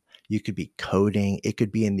realm. You could be coding. It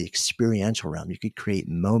could be in the experiential realm. You could create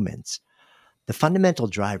moments. The fundamental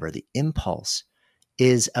driver, the impulse,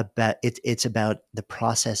 is about it's about the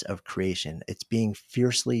process of creation. It's being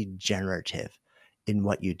fiercely generative in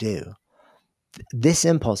what you do. This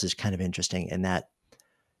impulse is kind of interesting in that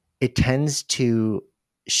it tends to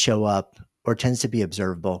show up or tends to be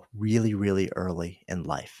observable really, really early in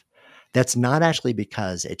life. That's not actually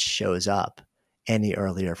because it shows up any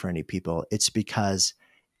earlier for any people. It's because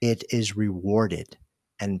it is rewarded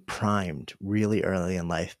and primed really early in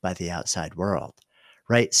life by the outside world,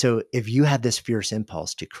 right? So if you have this fierce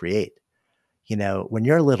impulse to create, you know, when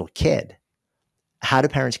you're a little kid, how do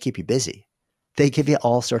parents keep you busy? They give you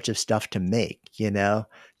all sorts of stuff to make, you know?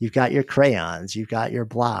 You've got your crayons, you've got your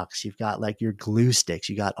blocks, you've got like your glue sticks,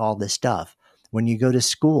 you got all this stuff. When you go to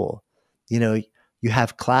school, you know, you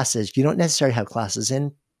have classes. You don't necessarily have classes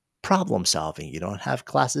in problem solving. You don't have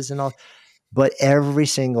classes in all, but every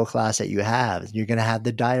single class that you have, you're going to have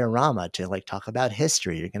the diorama to like talk about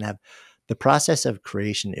history. You're going to have the process of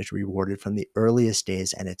creation is rewarded from the earliest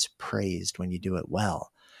days and it's praised when you do it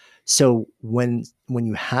well. So when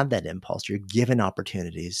you have that impulse, you're given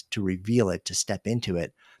opportunities to reveal it, to step into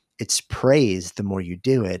it. It's praised the more you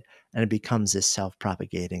do it, and it becomes this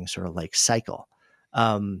self-propagating sort of like cycle.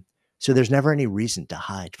 So there's never any reason to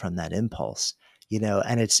hide from that impulse, you know,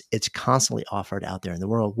 and it's constantly offered out there in the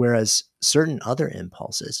world. Whereas certain other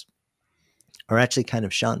impulses are actually kind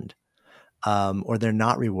of shunned, or they're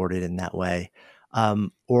not rewarded in that way.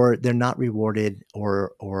 or they're not rewarded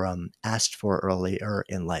or asked for earlier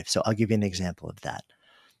in life. So I'll give you an example of that.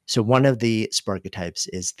 So one of the Sparketypes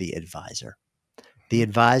is the advisor. The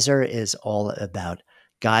advisor is all about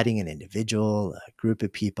guiding an individual, a group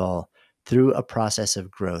of people through a process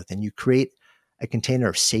of growth. And you create a container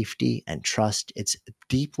of safety and trust. It's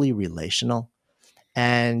deeply relational.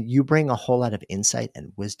 And you bring a whole lot of insight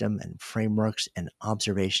and wisdom and frameworks and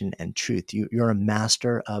observation and truth. You're a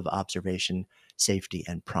master of observation, safety,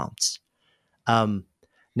 and prompts.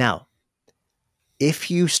 Now, if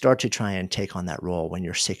you start to try and take on that role when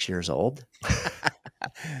you're 6 years old,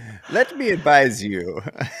 let me advise you.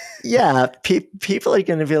 yeah, people are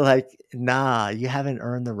going to be like, nah, you haven't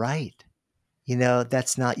earned the right.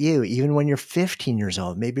 That's not you. Even when you're 15 years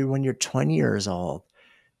old, maybe when you're 20 years old,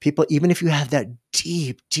 people, even if you have that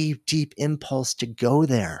deep, deep, deep impulse to go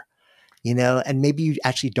there, and maybe you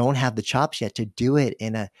actually don't have the chops yet to do it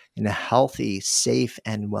in a healthy, safe,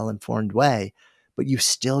 and well-informed way, but you've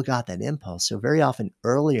still got that impulse. So very often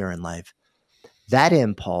earlier in life, that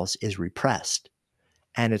impulse is repressed.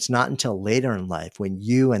 And it's not until later in life when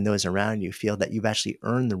you and those around you feel that you've actually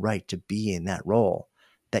earned the right to be in that role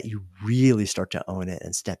that you really start to own it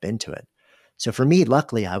and step into it. So for me,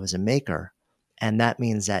 luckily, I was a maker. And that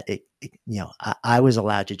means that I was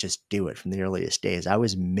allowed to just do it from the earliest days. I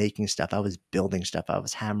was making stuff. I was building stuff. I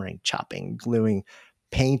was hammering, chopping, gluing,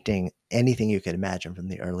 painting, anything you could imagine from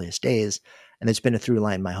the earliest days. And it's been a through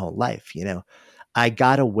line my whole life. I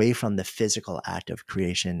got away from the physical act of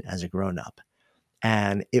creation as a grown up.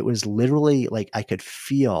 And it was literally like I could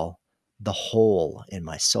feel the hole in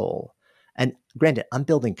my soul. And granted, I'm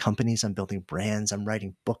building companies, I'm building brands, I'm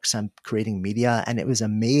writing books, I'm creating media, and it was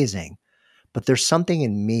amazing. But there's something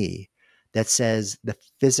in me that says the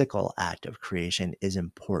physical act of creation is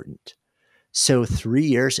important. So 3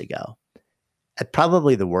 years ago, at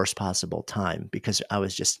probably the worst possible time, because I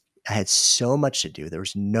had so much to do. There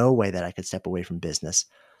was no way that I could step away from business.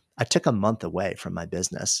 I took a month away from my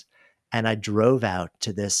business and I drove out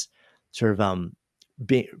to this sort of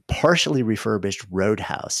partially refurbished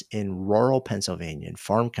roadhouse in rural Pennsylvania, in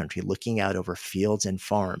farm country, looking out over fields and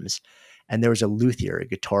farms. And there was a luthier, a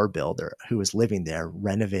guitar builder, who was living there,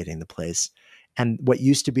 renovating the place. And what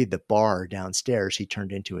used to be the bar downstairs, he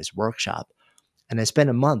turned into his workshop. And I spent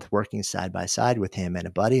a month working side by side with him and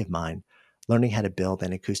a buddy of mine, learning how to build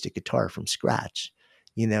an acoustic guitar from scratch.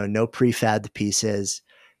 No prefabbed pieces.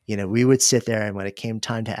 We would sit there, and when it came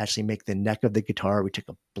time to actually make the neck of the guitar, we took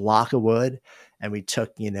a block of wood and we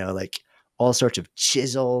took, like all sorts of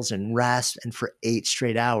chisels and rasps. And for 8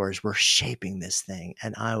 straight hours, we're shaping this thing.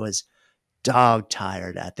 And I was dog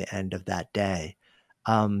tired at the end of that day.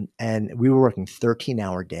 And we were working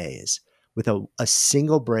 13-hour days with a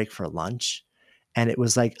single break for lunch. And it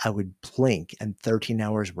was like I would blink and 13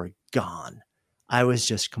 hours were gone. I was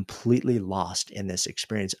just completely lost in this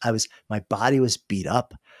experience. My body was beat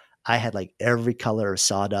up. I had like every color of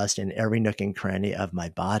sawdust in every nook and cranny of my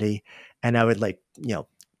body. And I would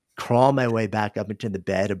crawl my way back up into the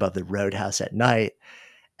bed above the roadhouse at night.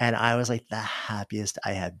 And I was like the happiest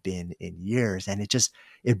I have been in years. And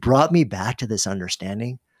it brought me back to this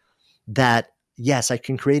understanding that yes, I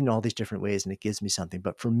can create in all these different ways and it gives me something.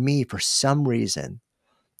 But for me, for some reason,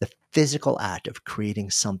 the physical act of creating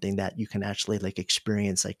something that you can actually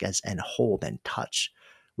experience and hold and touch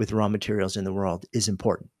with raw materials in the world is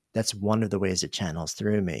important. That's one of the ways it channels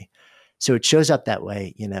through me. So it shows up that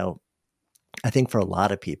way, I think for a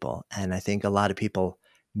lot of people. And I think a lot of people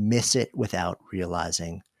miss it without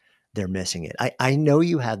realizing they're missing it. I know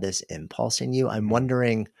you have this impulse in you. I'm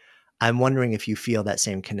wondering if you feel that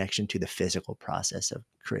same connection to the physical process of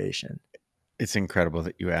creation. It's incredible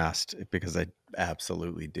that you asked, because I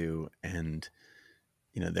absolutely do. And,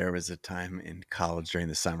 there was a time in college during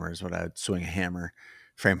the summers when I would swing a hammer,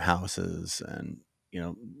 frame houses, and,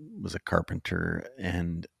 was a carpenter,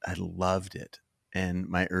 and I loved it. And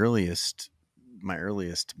my earliest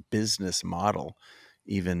business model,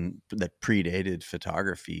 even that predated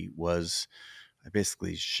photography, was I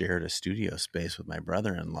basically shared a studio space with my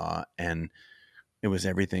brother-in-law, and it was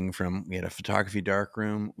everything from, we had a photography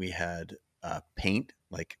darkroom, we had paint.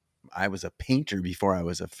 Like, I was a painter before I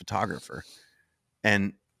was a photographer,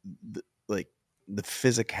 and the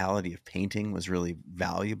physicality of painting was really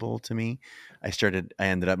valuable to me. I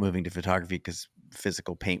ended up moving to photography because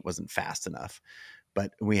physical paint wasn't fast enough.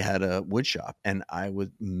 But we had a wood shop, and I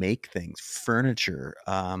would make things, furniture.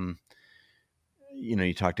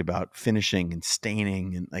 You talked about finishing and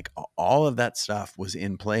staining, and all of that stuff was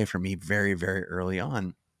in play for me very, very early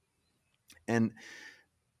on. And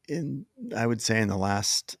I would say in the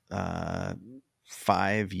last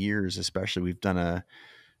 5 years, especially, we've done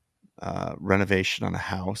renovation on a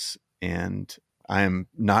house, and I am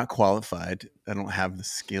not qualified. I don't have the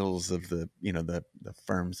skills of the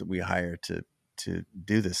firms that we hire to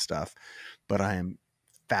do this stuff, but I am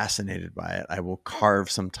fascinated by it. I will carve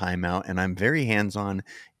some time out, and I'm very hands-on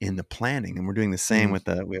in the planning. And we're doing the same with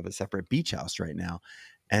we have a separate beach house right now,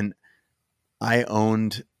 and I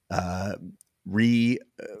owned I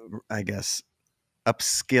guess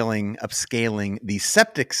upscaling the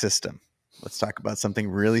septic system. Let's talk about something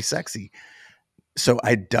really sexy. So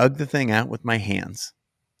I dug the thing out with my hands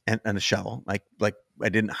and a shovel. Like I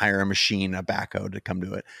didn't hire a machine, a backhoe to come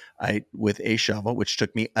do it. With a shovel, which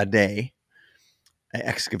took me a day, I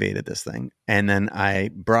excavated this thing. And then I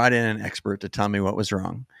brought in an expert to tell me what was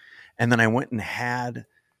wrong. And then I went and had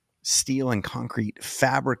steel and concrete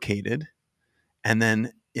fabricated, and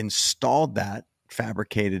then installed that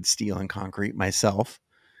fabricated steel and concrete myself.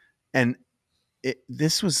 And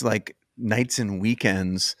this was like nights and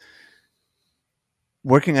weekends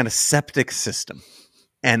working on a septic system.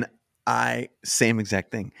 And same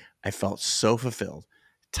exact thing. I felt so fulfilled,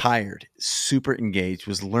 tired, super engaged,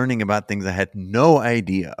 was learning about things I had no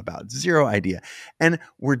idea about, zero idea. And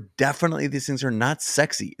these things are not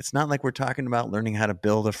sexy. It's not like we're talking about learning how to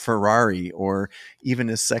build a Ferrari, or even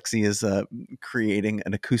as sexy as creating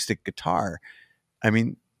an acoustic guitar. I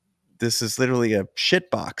mean, this is literally a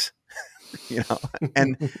shit box,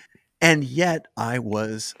 and yet I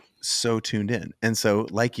was so tuned in. And so,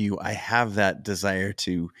 like you, I have that desire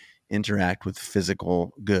to interact with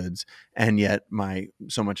physical goods, and yet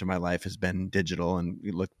so much of my life has been digital. And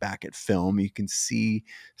you look back at film, you can see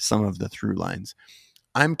some of the through lines.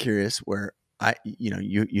 I'm curious where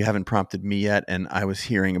you haven't prompted me yet, and I was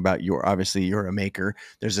hearing about obviously you're a maker.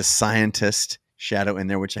 There's a scientist shadow in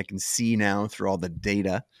there, which I can see now through all the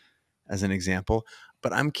data as an example.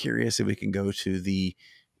 But I'm curious if we can go to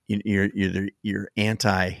your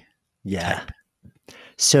anti type.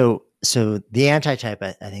 So the anti-type,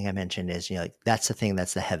 I think I mentioned, is, that's the thing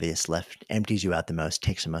that's the heaviest lift, empties you out the most,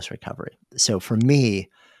 takes the most recovery. So for me,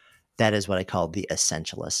 that is what I call the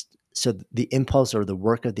essentialist. So the impulse or the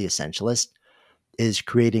work of the essentialist is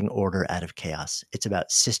creating order out of chaos. It's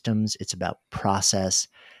about systems. It's about process.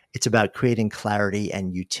 It's about creating clarity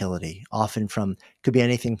and utility, often could be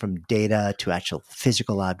anything from data to actual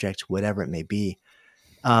physical objects, whatever it may be.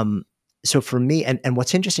 So for me, and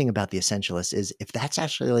what's interesting about the essentialist is if that's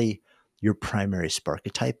actually your primary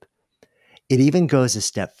Sparketype, it even goes a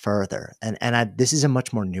step further. And this is a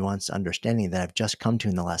much more nuanced understanding that I've just come to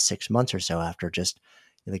in the last 6 months or so, after just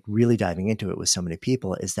really diving into it with so many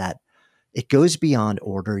people, is that it goes beyond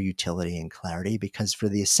order, utility, and clarity. Because for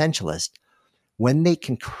the essentialist, when they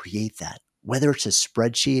can create that, whether it's a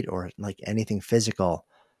spreadsheet or like anything physical,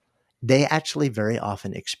 they actually very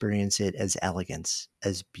often experience it as elegance,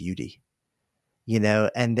 as beauty.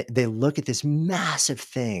 And they look at this massive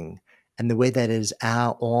thing, and the way that it is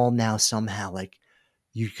all now somehow like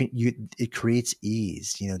it creates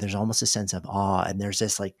ease. There's almost a sense of awe, and there's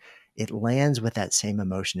this it lands with that same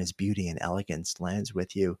emotion as beauty and elegance lands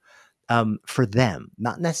with you, for them,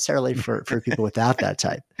 not necessarily for people without that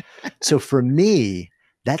type. So for me,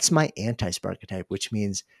 that's my anti-Sparketype, which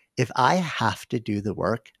means if I have to do the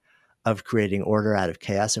work of creating order out of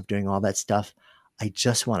chaos, of doing all that stuff, I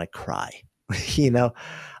just want to cry.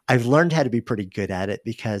 I've learned how to be pretty good at it,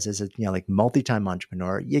 because as a multi-time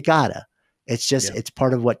entrepreneur, you gotta. It's just it's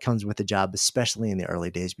part of what comes with the job, especially in the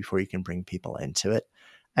early days before you can bring people into it.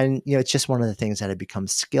 And it's just one of the things that I become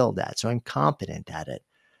skilled at. So I'm competent at it.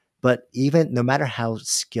 But even no matter how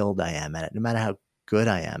skilled I am at it, no matter how good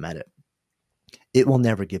I am at it, it will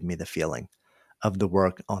never give me the feeling of the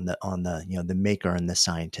work on the the maker and the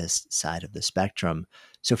scientist side of the spectrum.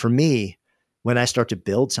 So for me, when I start to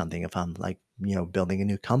build something, if I'm building a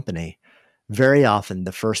new company, very often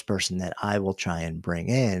the first person that I will try and bring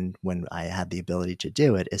in when I have the ability to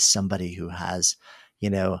do it is somebody who has,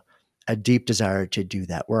 a deep desire to do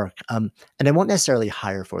that work. And I won't necessarily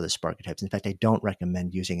hire for the Sparketypes. In fact, I don't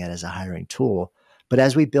recommend using it as a hiring tool. But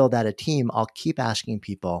as we build out a team, I'll keep asking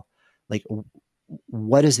people,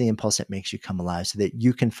 what is the impulse that makes you come alive, so that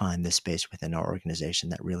you can find this space within our organization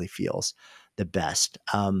that really feels the best.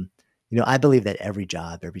 I believe that every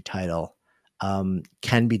job, every title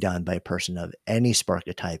can be done by a person of any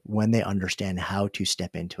Sparketype when they understand how to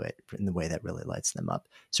step into it in the way that really lights them up.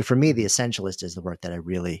 So for me, the essentialist is the work that I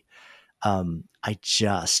really, I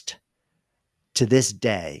just, to this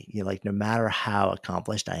day, no matter how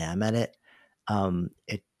accomplished I am at it,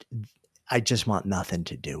 I just want nothing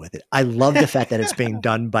to do with it. I love the fact that it's being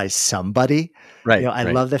done by somebody. Right.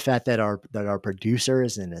 I love the fact that our producer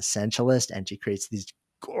is an essentialist, and she creates these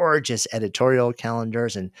gorgeous editorial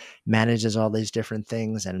calendars and manages all these different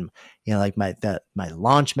things. And, like my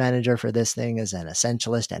launch manager for this thing is an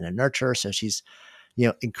essentialist and a nurturer. So she's,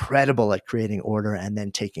 incredible at creating order and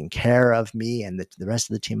then taking care of me and the rest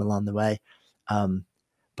of the team along the way.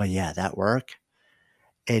 But yeah, that work,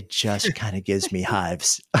 it just kind of gives me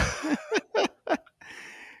hives.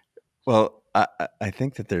 Well, I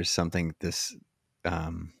think that there's something there's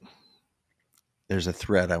a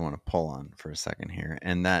thread I want to pull on for a second here,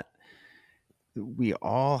 and that we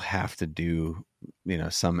all have to do,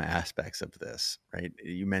 some aspects of this, right?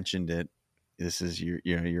 You mentioned it. This is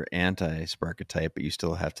your anti-Sparketype, but you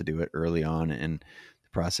still have to do it early on in the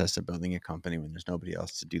process of building a company when there's nobody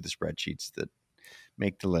else to do the spreadsheets that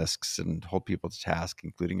make the lists and hold people to task,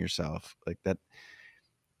 including yourself. Like that,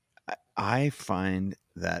 I find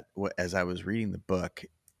that as I was reading the book,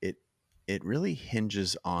 it really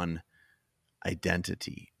hinges on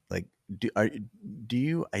identity. Like, do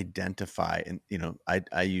you identify? And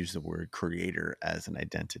I use the word creator as an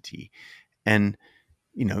identity, and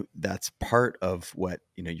that's part of what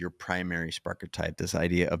your primary Sparketype, this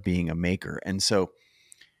idea of being a maker. And so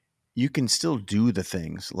you can still do the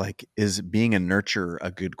things like, is being a nurturer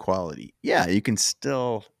a good quality? Yeah, you can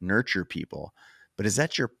still nurture people, but is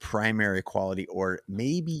that your primary quality, or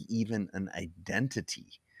maybe even an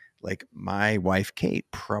identity? Like my wife, Kate,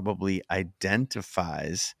 probably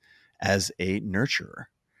identifies as a nurturer.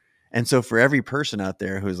 And so for every person out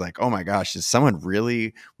there who's like, oh my gosh, is someone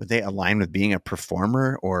really, would they align with being a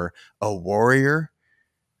performer or a warrior?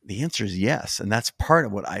 The answer is yes. And that's part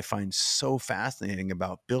of what I find so fascinating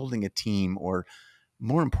about building a team, or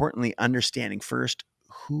more importantly, understanding first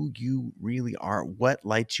who you really are, what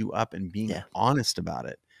lights you up, and being honest about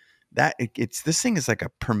it. This thing is like a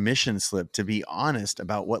permission slip to be honest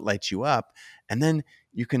about what lights you up. And then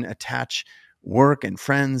you can attach work and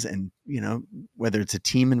friends and, whether it's a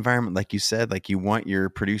team environment, like you said, like you want your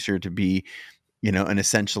producer to be, an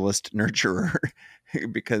essentialist nurturer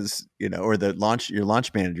because, or your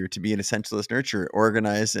launch manager to be an essentialist nurturer,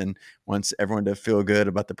 organize and wants everyone to feel good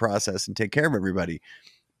about the process and take care of everybody.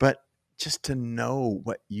 But just to know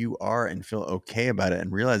what you are and feel okay about it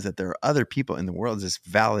and realize that there are other people in the world, this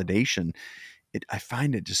validation, I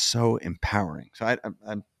find it just so empowering. So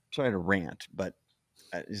I'm sorry to rant, but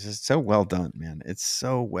it's just so well done, man. It's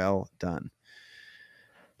so well done.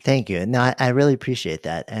 Thank you. No, I really appreciate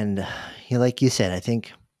that. And like you said, I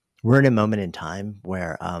think we're in a moment in time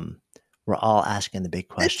where we're all asking the big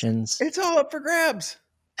questions. It's all up for grabs.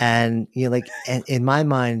 And and in my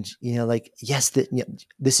mind, yes,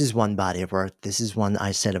 this is one body of work. This is one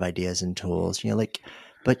set of ideas and tools.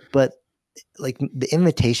 But like the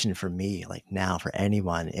invitation for me, like now for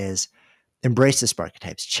anyone, is embrace the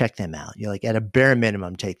Sparketypes, check them out. Like at a bare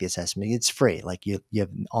minimum, take the assessment. It's free. Like you have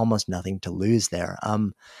almost nothing to lose there.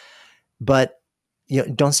 But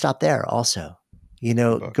don't stop there. Also,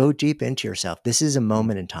 go deep into yourself. This is a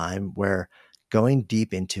moment in time where going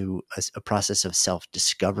deep into a process of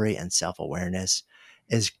self-discovery and self-awareness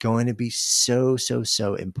is going to be so, so,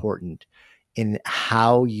 so important in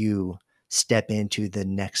how you step into the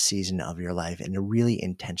next season of your life in a really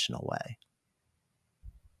intentional way.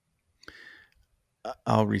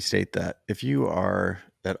 I'll restate that. If you are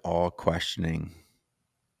at all questioning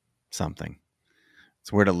something,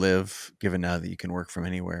 it's where to live, given now that you can work from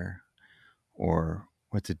anywhere, or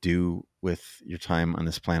what to do with your time on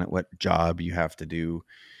this planet, what job you have to do,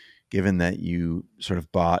 given that you sort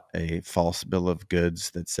of bought a false bill of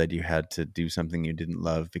goods that said you had to do something you didn't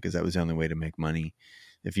love because that was the only way to make money.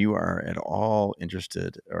 If you are at all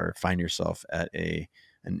interested or find yourself at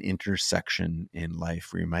an intersection in life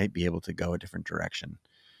where you might be able to go a different direction,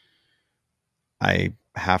 I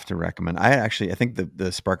have to recommend. I think the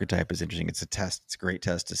Sparketype is interesting. It's a test. It's a great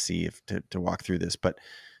test to see if to walk through this, but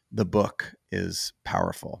the book is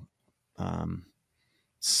powerful.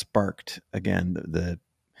 Sparked, again,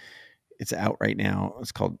 it's out right now.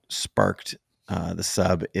 It's called Sparked. The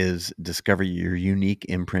sub is Discover Your Unique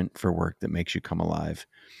Imprint for Work That Makes You Come Alive.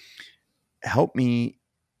 Help me,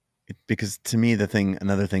 because to me,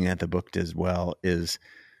 another thing that the book does well is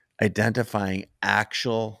identifying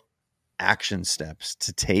actual action steps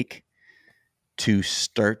to take to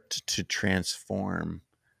start to transform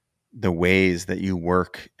the ways that you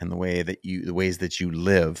work and the ways that you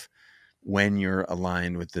live when you're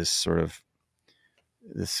aligned with this sort of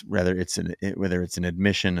whether it's an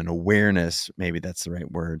admission, an awareness, maybe that's the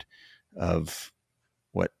right word, of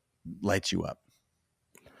what lights you up.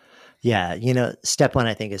 Yeah. Step one,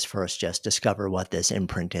 I think, is first just discover what this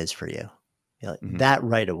imprint is for you. That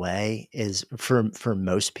right away is for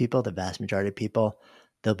most people, the vast majority of people,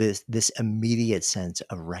 there'll be this immediate sense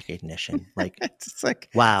of recognition. Like, It's like,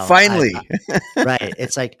 wow, finally. right.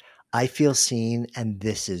 It's like, I feel seen and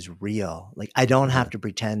this is real. Like, I don't Yeah. have to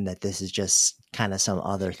pretend that this is just kind of some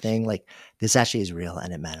other thing. Like, this actually is real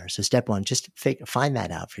and it matters. So step one, just find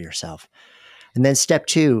that out for yourself. And then step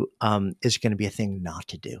two is going to be a thing not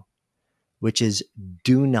to do, which is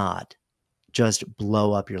do not just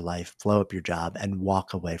blow up your life, blow up your job, and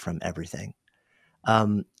walk away from everything.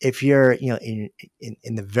 If you're, in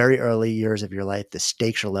the very early years of your life, the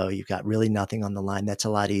stakes are low. You've got really nothing on the line. That's a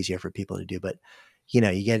lot easier for people to do. But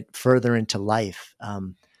you get further into life,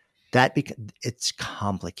 it's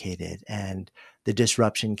complicated, and the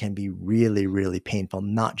disruption can be really, really painful,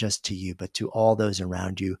 not just to you, but to all those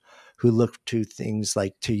around you who look to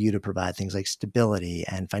you to provide things like stability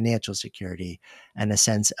and financial security and a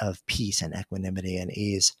sense of peace and equanimity and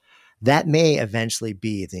ease. That may eventually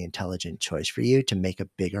be the intelligent choice for you to make a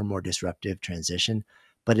bigger, more disruptive transition,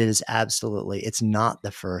 but it's not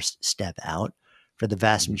the first step out for the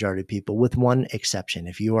vast majority of people, with one exception.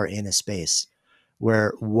 If you are in a space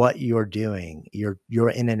where what you're doing, you're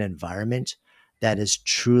in an environment that is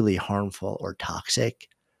truly harmful or toxic,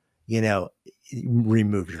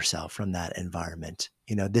 remove yourself from that environment.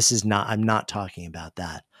 I'm not talking about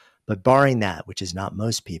that, but barring that, which is not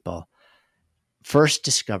most people, first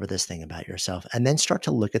discover this thing about yourself and then start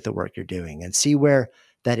to look at the work you're doing and see where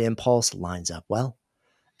that impulse lines up well,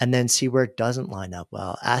 and then see where it doesn't line up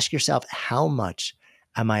well. Ask yourself, how much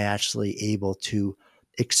am I actually able to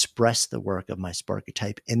express the work of my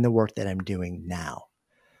Sparketype in the work that I'm doing now?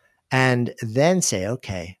 And then say,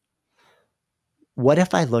 okay, what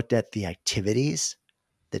if I looked at the activities,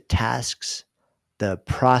 the tasks, the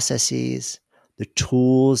processes, the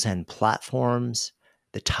tools and platforms,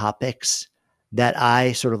 the topics that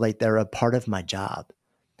I sort of like, they're a part of my job.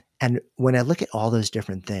 And when I look at all those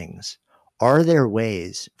different things, are there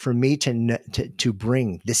ways for me to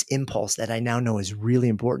bring this impulse that I now know is really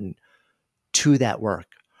important to that work?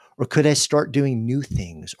 Or could I start doing new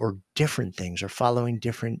things or different things, or following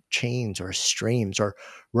different chains or streams, or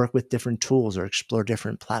work with different tools, or explore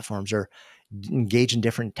different platforms, or engage in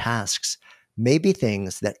different tasks? Maybe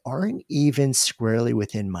things that aren't even squarely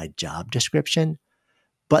within my job description,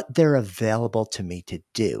 but they're available to me to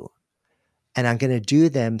do. And I'm going to do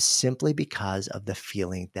them simply because of the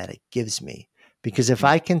feeling that it gives me. Because if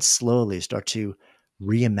I can slowly start to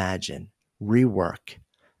reimagine, rework,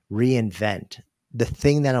 reinvent the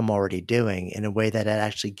thing that I'm already doing in a way that it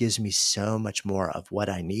actually gives me so much more of what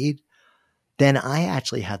I need, then I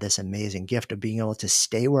actually have this amazing gift of being able to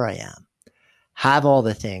stay where I am, have all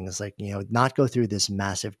the things, like, not go through this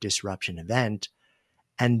massive disruption event,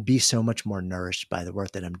 and be so much more nourished by the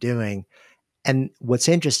work that I'm doing. And what's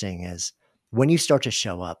interesting is, when you start to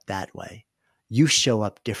show up that way, you show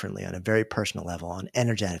up differently on a very personal level, on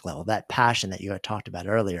energetic level. That passion that you had talked about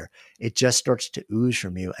earlier, it just starts to ooze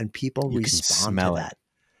from you, and people You can respond to smell it. that.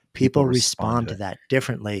 People People respond respond to to it. that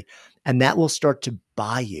differently, and that will start to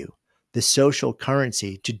buy you the social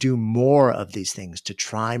currency to do more of these things, to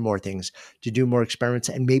try more things, to do more experiments,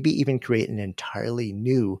 and maybe even create an entirely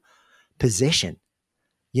new position,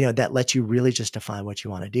 that lets you really just define what you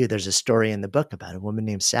want to do. There's a story in the book about a woman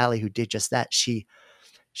named Sally who did just that. She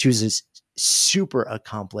was this super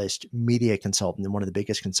accomplished media consultant in one of the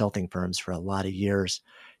biggest consulting firms for a lot of years.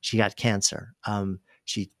 She got cancer.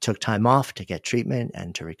 She took time off to get treatment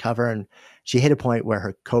and to recover. And she hit a point where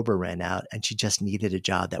her Cobra ran out and she just needed a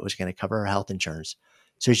job that was going to cover her health insurance.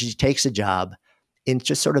 So she takes a job in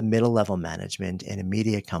just sort of middle level management in a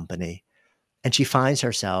media company. And she finds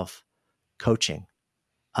herself coaching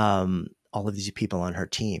all of these people on her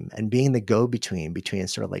team and being the go-between between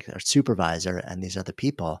sort of like her supervisor and these other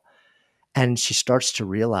people. And she starts to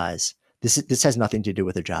realize this has nothing to do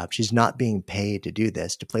with her job. She's not being paid to do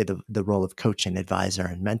this, to play the role of coach and advisor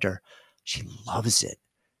and mentor. She loves it.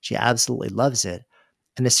 She absolutely loves it.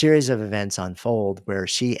 And a series of events unfold where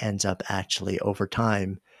she ends up actually, over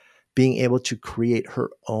time, being able to create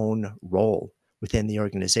her own role within the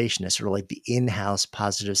organization as sort of like the in-house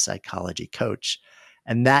positive psychology coach.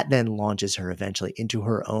 And that then launches her eventually into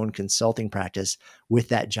her own consulting practice with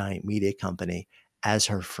that giant media company as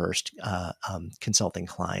her first consulting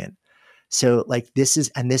client. So like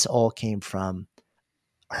this all came from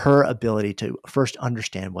her ability to first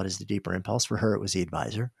understand what is the deeper impulse. For her, it was the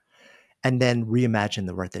advisor, and then reimagine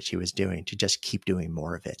the work that she was doing to just keep doing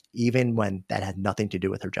more of it, even when that had nothing to do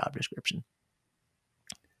with her job description.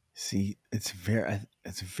 See, it's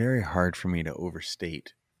very hard for me to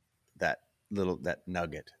overstate that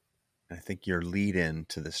nugget. And I think your lead in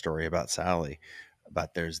to the story about Sally,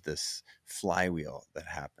 about there's this flywheel that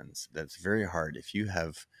happens that's very hard if you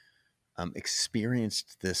have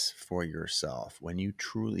experienced this for yourself, when you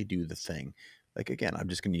truly do the thing, like, again, I'm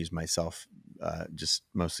just going to use myself, just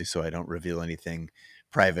mostly so I don't reveal anything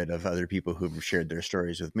private of other people who've shared their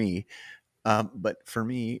stories with me. But for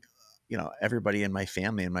me, everybody in my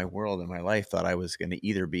family, in my world, in my life thought I was going to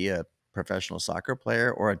either be a professional soccer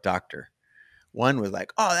player or a doctor. One was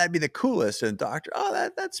like, oh, that'd be the coolest. And doctor, oh,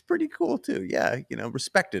 that's pretty cool too. Yeah.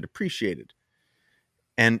 Respected, appreciated.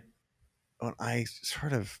 And when I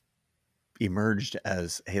sort of emerged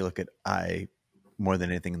as, hey, look, I more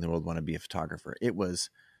than anything in the world want to be a photographer, it was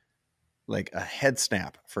like a head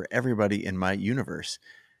snap for everybody in my universe.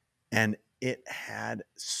 And it had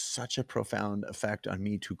such a profound effect on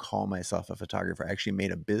me to call myself a photographer. I actually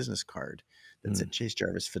made a business card that said Chase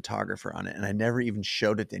Jarvis photographer on it. And I never even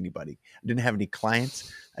showed it to anybody. I didn't have any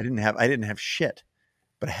clients. I didn't have shit,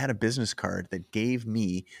 but I had a business card that gave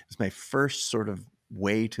me, it was my first sort of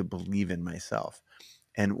way to believe in myself.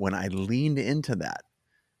 And when I leaned into that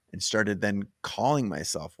and started then calling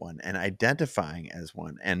myself one and identifying as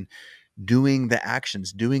one and doing the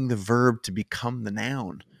actions, doing the verb to become the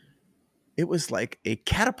noun, it was like a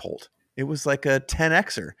catapult. It was like a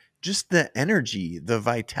 10xer. Just the energy, the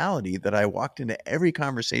vitality that I walked into every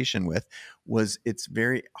conversation with it's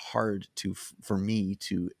very hard for me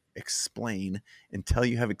to explain until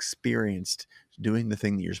you have experienced doing the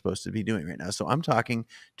thing that you're supposed to be doing right now. So I'm talking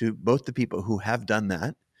to both the people who have done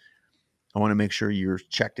that. I want to make sure you're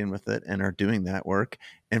checked in with it and are doing that work.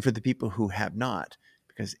 And for the people who have not,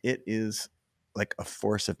 because it is like a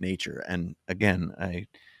force of nature. And again, I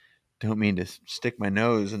don't mean to stick my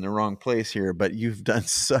nose in the wrong place here, but you've done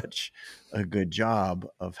such a good job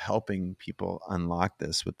of helping people unlock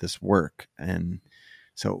this with this work. And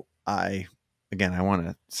so I want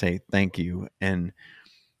to say thank you. And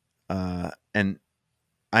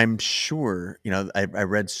I'm sure, I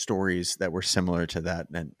read stories that were similar to that.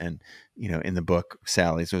 And, in the book,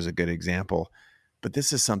 Sally's was a good example, but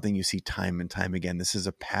this is something you see time and time again. This is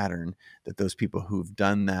a pattern that those people who've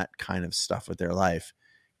done that kind of stuff with their life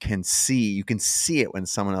can see. You can see it when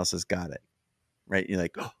someone else has got it, right? You're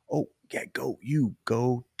like, oh yeah,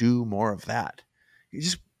 go do more of that.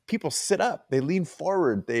 People sit up, they lean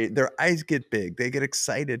forward, their eyes get big, they get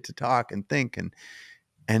excited to talk and think.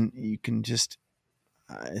 And you can just,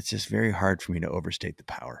 it's just very hard for me to overstate the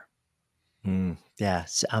power. Yeah,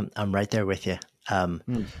 so I'm right there with you. I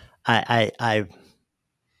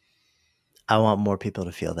want more people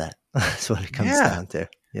to feel that. That's what it comes down to,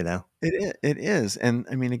 It is. And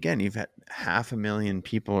I mean, again, you've had 500,000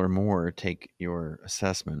 people or more take your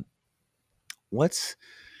assessment. What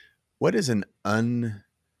was an unplanned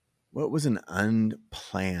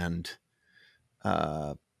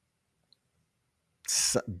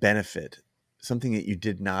benefit, something that you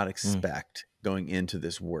did not expect going into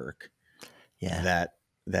this work, that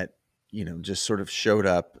just sort of showed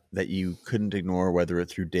up, that you couldn't ignore, whether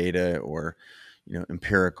it's through data or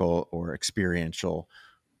empirical or experiential?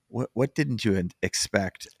 What didn't you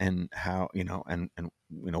expect, and how,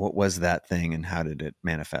 what was that thing, and how did it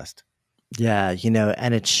manifest? Yeah,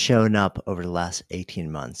 and it's shown up over the last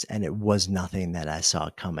 18 months, and it was nothing that I saw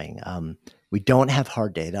coming. We don't have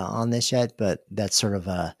hard data on this yet, but that's sort of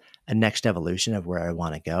a next evolution of where I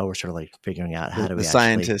want to go. We're sort of like figuring out how do we the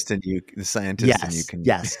scientist in you can.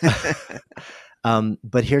 Yes.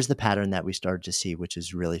 But here's the pattern that we started to see, which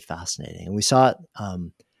is really fascinating. And we saw it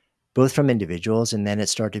both from individuals, and then it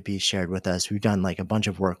started to be shared with us. We've done like a bunch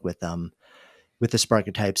of work with the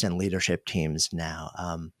Sparketypes and leadership teams now.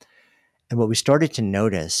 And what we started to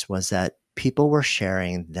notice was that people were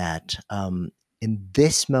sharing that in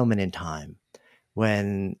this moment in time,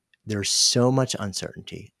 when there's so much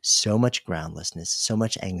uncertainty, so much groundlessness, so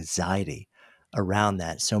much anxiety around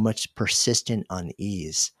that, so much persistent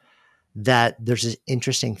unease, that there's this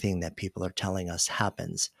interesting thing that people are telling us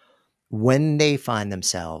happens when they find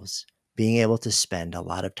themselves being able to spend a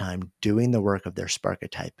lot of time doing the work of their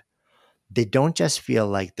Sparketype. They don't just feel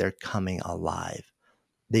like they're coming alive.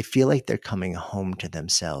 They feel like they're coming home to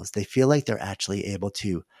themselves. They feel like they're actually able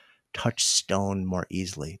to touch stone more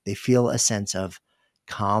easily. They feel a sense of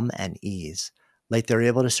calm and ease, like they're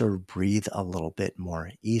able to sort of breathe a little bit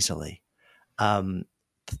more easily,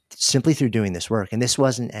 simply through doing this work. And this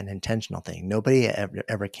wasn't an intentional thing. Nobody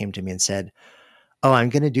ever came to me and said, oh, I'm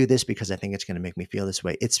going to do this because I think it's going to make me feel this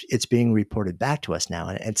way. It's being reported back to us now.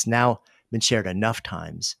 And it's now been shared enough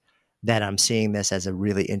times that I'm seeing this as a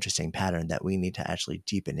really interesting pattern that we need to actually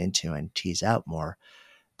deepen into and tease out more,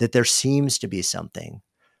 that there seems to be something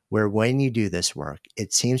where when you do this work,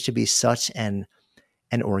 it seems to be such an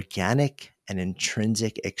organic and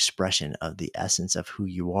intrinsic expression of the essence of who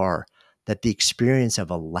you are, that the experience of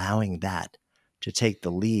allowing that to take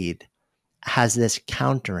the lead has this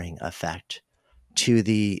countering effect to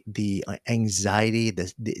the anxiety,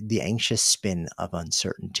 the anxious spin of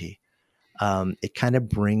uncertainty. It kind of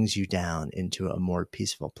brings you down into a more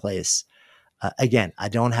peaceful place. Again, I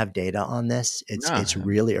don't have data on this. It's No,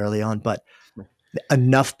 really early on, but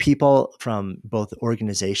enough people from both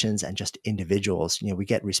organizations and just individuals, we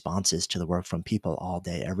get responses to the work from people all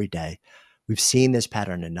day, every day. We've seen this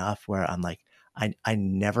pattern enough where I'm like, I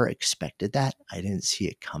never expected that. I didn't see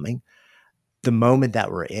it coming. The moment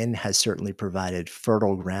that we're in has certainly provided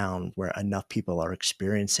fertile ground where enough people are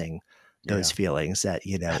experiencing those yeah. feelings that,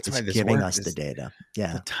 That's it's why this giving work us the is data. the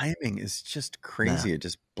Yeah. timing is just Yeah. crazy. It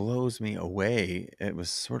just blows me away. It was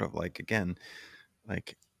sort of like, again,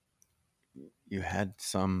 like you had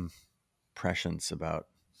some prescience about,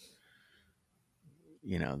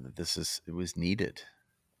 that it was needed.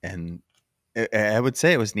 And I would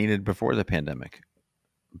say it was needed before the pandemic,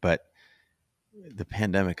 but the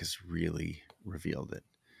pandemic has really revealed it.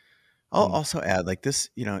 I'll Mm. also add, like this,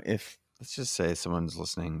 if let's just say someone's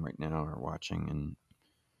listening right now or watching and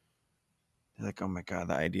they're like, oh my God,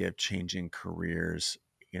 the idea of changing careers,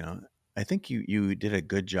 you know, I think you did a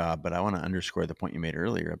good job, but I want to underscore the point you made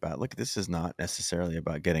earlier about, look, this is not necessarily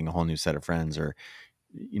about getting a whole new set of friends or,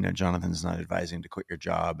 Jonathan's not advising to quit your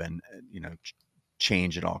job and,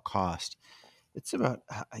 change at all cost. It's about,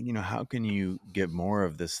 how can you get more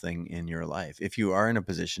of this thing in your life? If you are in a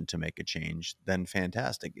position to make a change, then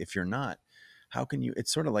fantastic. If you're not, how can you?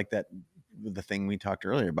 It's sort of like that, the thing we talked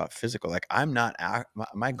earlier about physical. Like I'm not,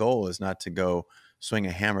 my goal is not to go swing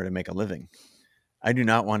a hammer to make a living. I do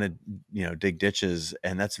not want to, dig ditches,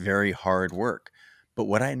 and that's very hard work. But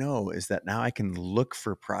what I know is that now I can look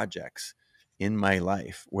for projects in my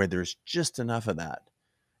life where there's just enough of that,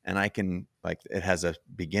 and I can, like, it has a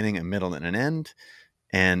beginning, a middle, and an end,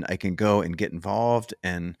 and I can go and get involved,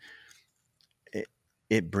 and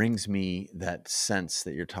it brings me that sense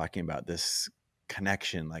that you're talking about, this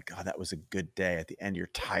connection, like, oh, that was a good day. At the end, you're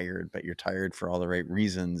tired, but you're tired for all the right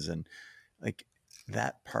reasons, and like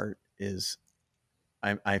that part is,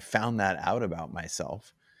 I found that out about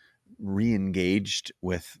myself, re-engaged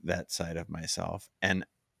with that side of myself, and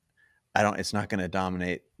it's not going to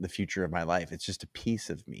dominate the future of my life. It's just a piece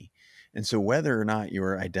of me. And so whether or not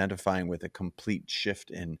you're identifying with a complete shift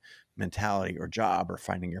in mentality or job or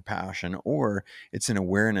finding your passion, or it's an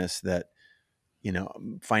awareness that,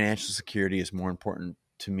 financial security is more important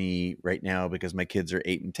to me right now because my kids are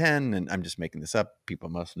 8 and 10, and I'm just making this up.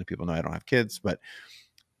 Most of the people know I don't have kids, but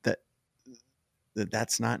that,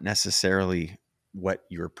 that's not necessarily what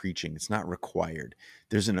you're preaching. It's not required.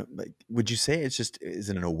 Would you say is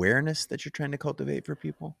it an awareness that you're trying to cultivate for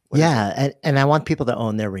people? What is it? Yeah, and I want people to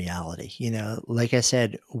own their reality. Like I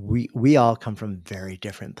said, we all come from very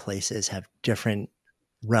different places, have different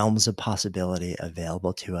realms of possibility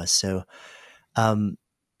available to us. So, um,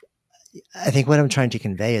 I think what I'm trying to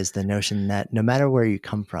convey is the notion that no matter where you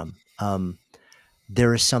come from,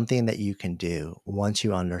 there is something that you can do once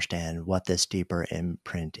you understand what this deeper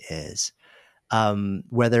imprint is.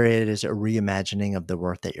 Whether it is a reimagining of the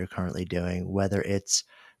work that you're currently doing, whether it's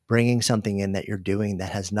bringing something in that you're doing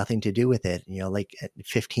that has nothing to do with it, like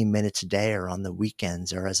 15 minutes a day or on the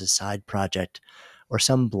weekends or as a side project or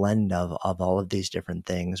some blend of all of these different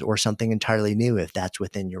things or something entirely new if that's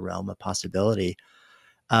within your realm of possibility.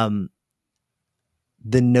 Um,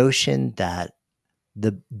 the notion that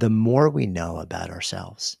the more we know about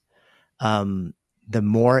ourselves, um, the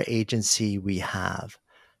more agency we have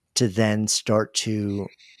to then start to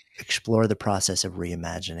explore the process of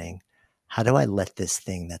reimagining. How do I let this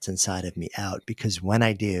thing that's inside of me out? Because when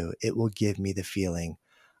I do, it will give me the feeling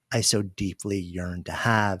I so deeply yearn to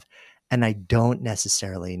have. And I don't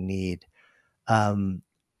necessarily need um,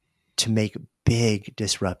 to make big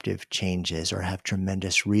disruptive changes or have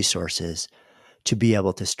tremendous resources to be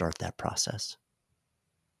able to start that process.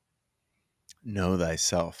 Know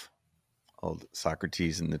thyself. Old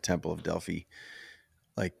Socrates in the Temple of Delphi.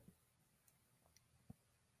 Like,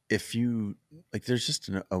 if you, like, there's just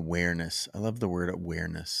an awareness. I love the word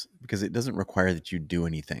awareness because it doesn't require that you do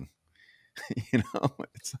anything.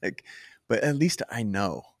 It's like, but at least I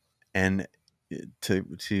know. And to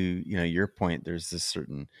your point, there's this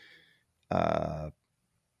certain uh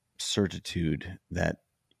certitude that,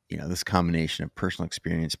 this combination of personal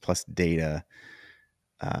experience plus data,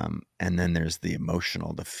 and then there's the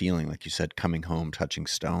emotional, the feeling, like you said, coming home, touching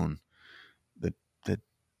stone, the the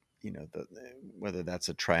the whether that's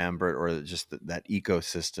a triumvirate or just that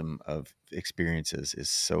ecosystem of experiences is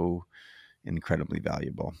so incredibly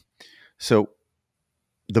valuable. So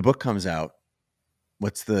the book comes out.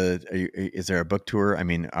 Is there a book tour? I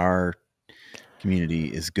mean, our community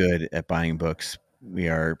is good at buying books. we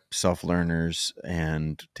are self-learners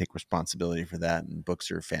and take responsibility for that. And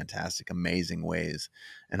books are fantastic, amazing ways.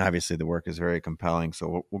 And obviously the work is very compelling.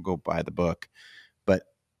 So we'll go buy the book. But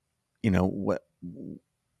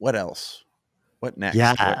what else? What next?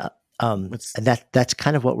 Yeah. What's And that's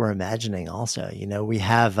kind of what we're imagining also. We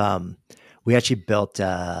have, we actually built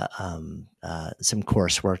some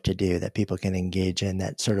coursework to do that people can engage in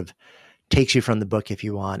that sort of takes you from the book if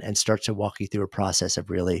you want and starts to walk you through a process of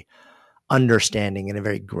really understanding in a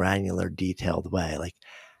very granular, detailed way. Like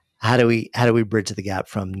how do we bridge the gap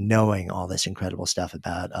from knowing all this incredible stuff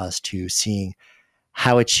about us to seeing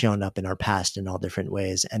how it's shown up in our past in all different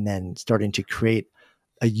ways, and then starting to create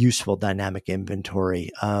a useful dynamic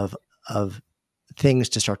inventory of things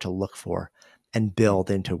to start to look for and build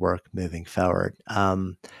into work moving forward.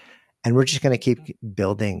 And we're just going to keep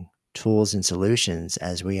building tools and solutions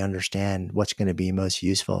as we understand what's going to be most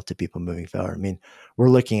useful to people moving forward. I mean, we're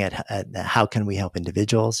looking at how can we help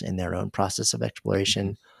individuals in their own process of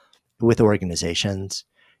exploration with organizations.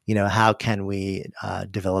 How can we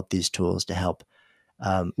develop these tools to help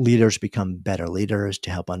leaders become better leaders,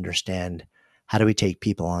 to help understand how do we take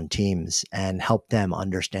people on teams and help them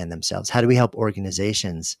understand themselves? How do we help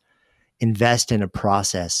organizations invest in a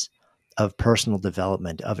process of personal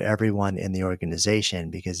development of everyone in the organization?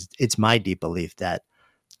 Because it's my deep belief that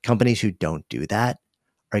companies who don't do that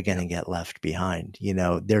are going to get left behind.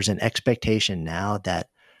 There's an expectation now that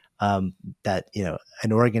an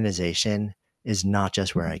organization is not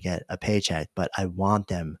just where I get a paycheck, but I want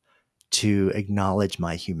them to acknowledge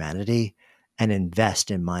my humanity and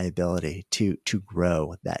invest in my ability to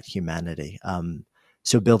grow that humanity.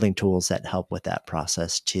 So building tools that help with that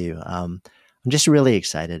process too. I'm just really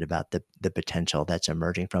excited about the potential that's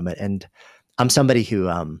emerging from it. And I'm somebody who,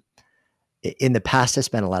 in the past, I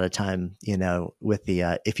spent a lot of time, with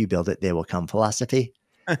the if you build it, they will come philosophy.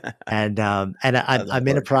 And I'm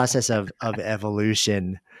in a process of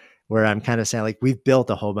evolution where I'm kind of saying, like, we've built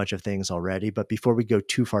a whole bunch of things already, but before we go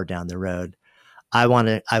too far down the road, I want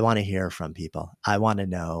to hear from people. I want to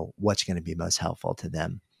know what's going to be most helpful to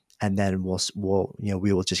them, and then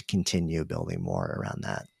we will just continue building more around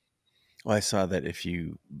that. Well, I saw that if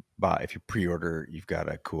you pre-order, you've got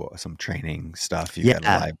some training stuff. You've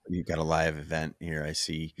got a live event here. I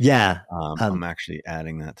see. Yeah. I'm actually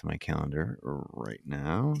adding that to my calendar right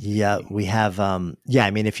now. Yeah, we have. I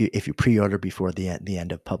mean, if you pre-order before the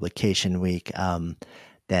end of publication week,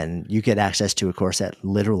 then you get access to a course that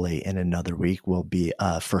literally in another week will be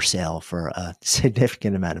for sale for a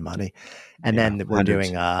significant amount of money. And then we're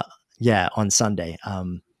doing on Sunday,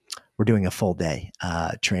 we're doing a full day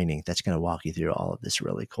training that's going to walk you through all of this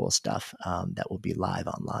really cool stuff that will be live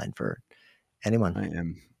online for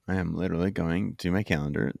anyone. I am literally going to my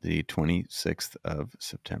calendar the 26th of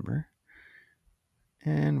September.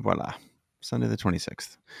 And voila, Sunday the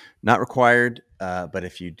 26th. Not required, but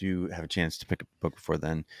if you do have a chance to pick up a book before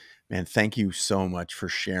then, man, thank you so much for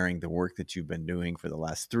sharing the work that you've been doing for the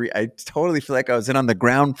last 3. I totally feel like I was in on the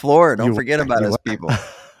ground floor. Don't forget about us, people.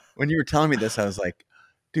 When you were telling me this, I was like,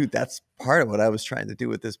 dude, that's part of what I was trying to do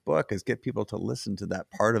with this book, is get people to listen to that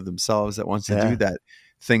part of themselves that wants to do that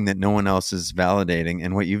thing that no one else is validating.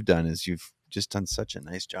 And what you've done is you've just done such a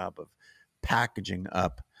nice job of packaging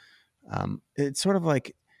up. It's sort of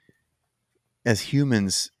like, as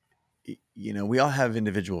humans, we all have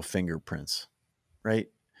individual fingerprints, right?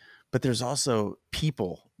 But there's also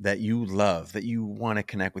people that you love, that you want to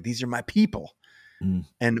connect with. These are my people.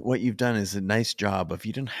 And what you've done is a nice job of,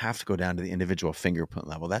 you don't have to go down to the individual fingerprint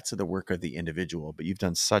level. That's the work of the individual, but you've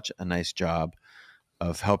done such a nice job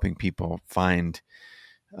of helping people find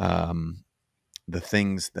the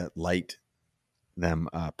things that light them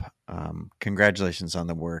up. Congratulations on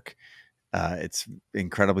the work. It's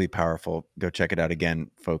incredibly powerful. Go check it out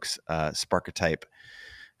again, folks. Sparketype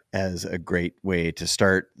as a great way to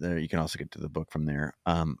start. You can also get to the book from there.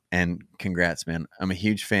 And congrats, man. I'm a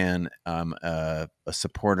huge fan. I'm a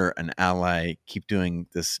supporter, an ally. Keep doing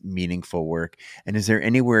this meaningful work. And is there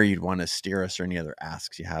anywhere you'd want to steer us, or any other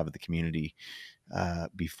asks you have of the community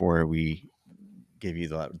before we give you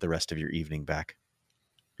the rest of your evening back?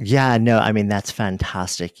 Yeah, no, I mean, that's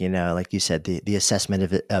fantastic. Like you said, the assessment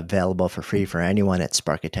of it available for free for anyone at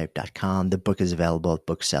sparketype.com. The book is available at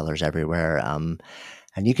booksellers everywhere.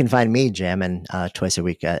 And you can find me jamming twice a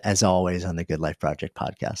week, as always, on the Good Life Project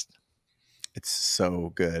podcast. It's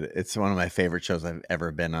so good. It's one of my favorite shows I've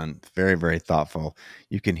ever been on. Very, very thoughtful.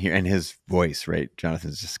 You can hear, and his voice, right?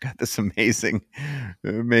 Jonathan's just got this amazing,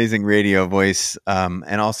 amazing radio voice.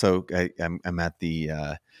 And also, I'm at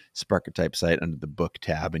the Sparketype site under the book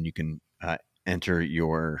tab, and you can enter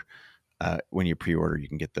your when you pre-order, you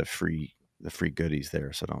can get the free free goodies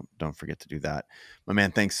there. So don't forget to do that. My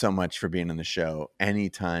man, thanks so much for being on the show.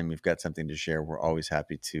 Anytime you've got something to share, we're always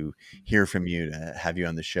happy to hear from you, to have you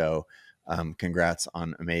on the show. Congrats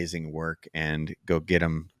on amazing work, and go get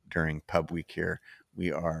them during Pub Week here.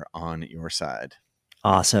 We are on your side.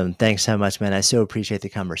 Awesome. Thanks so much, man. I so appreciate the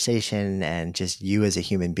conversation and just you as a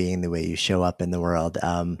human being, the way you show up in the world.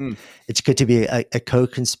 It's good to be a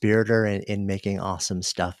co-conspirator in making awesome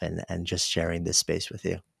stuff and just sharing this space with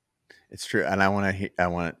you. It's true. And I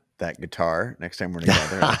want that guitar next time we're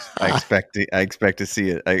together. I expect to see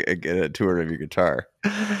it. I get a tour of your guitar.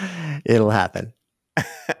 It'll happen.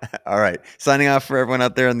 All right. Signing off for everyone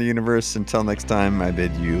out there in the universe. Until next time, I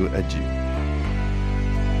bid you adieu.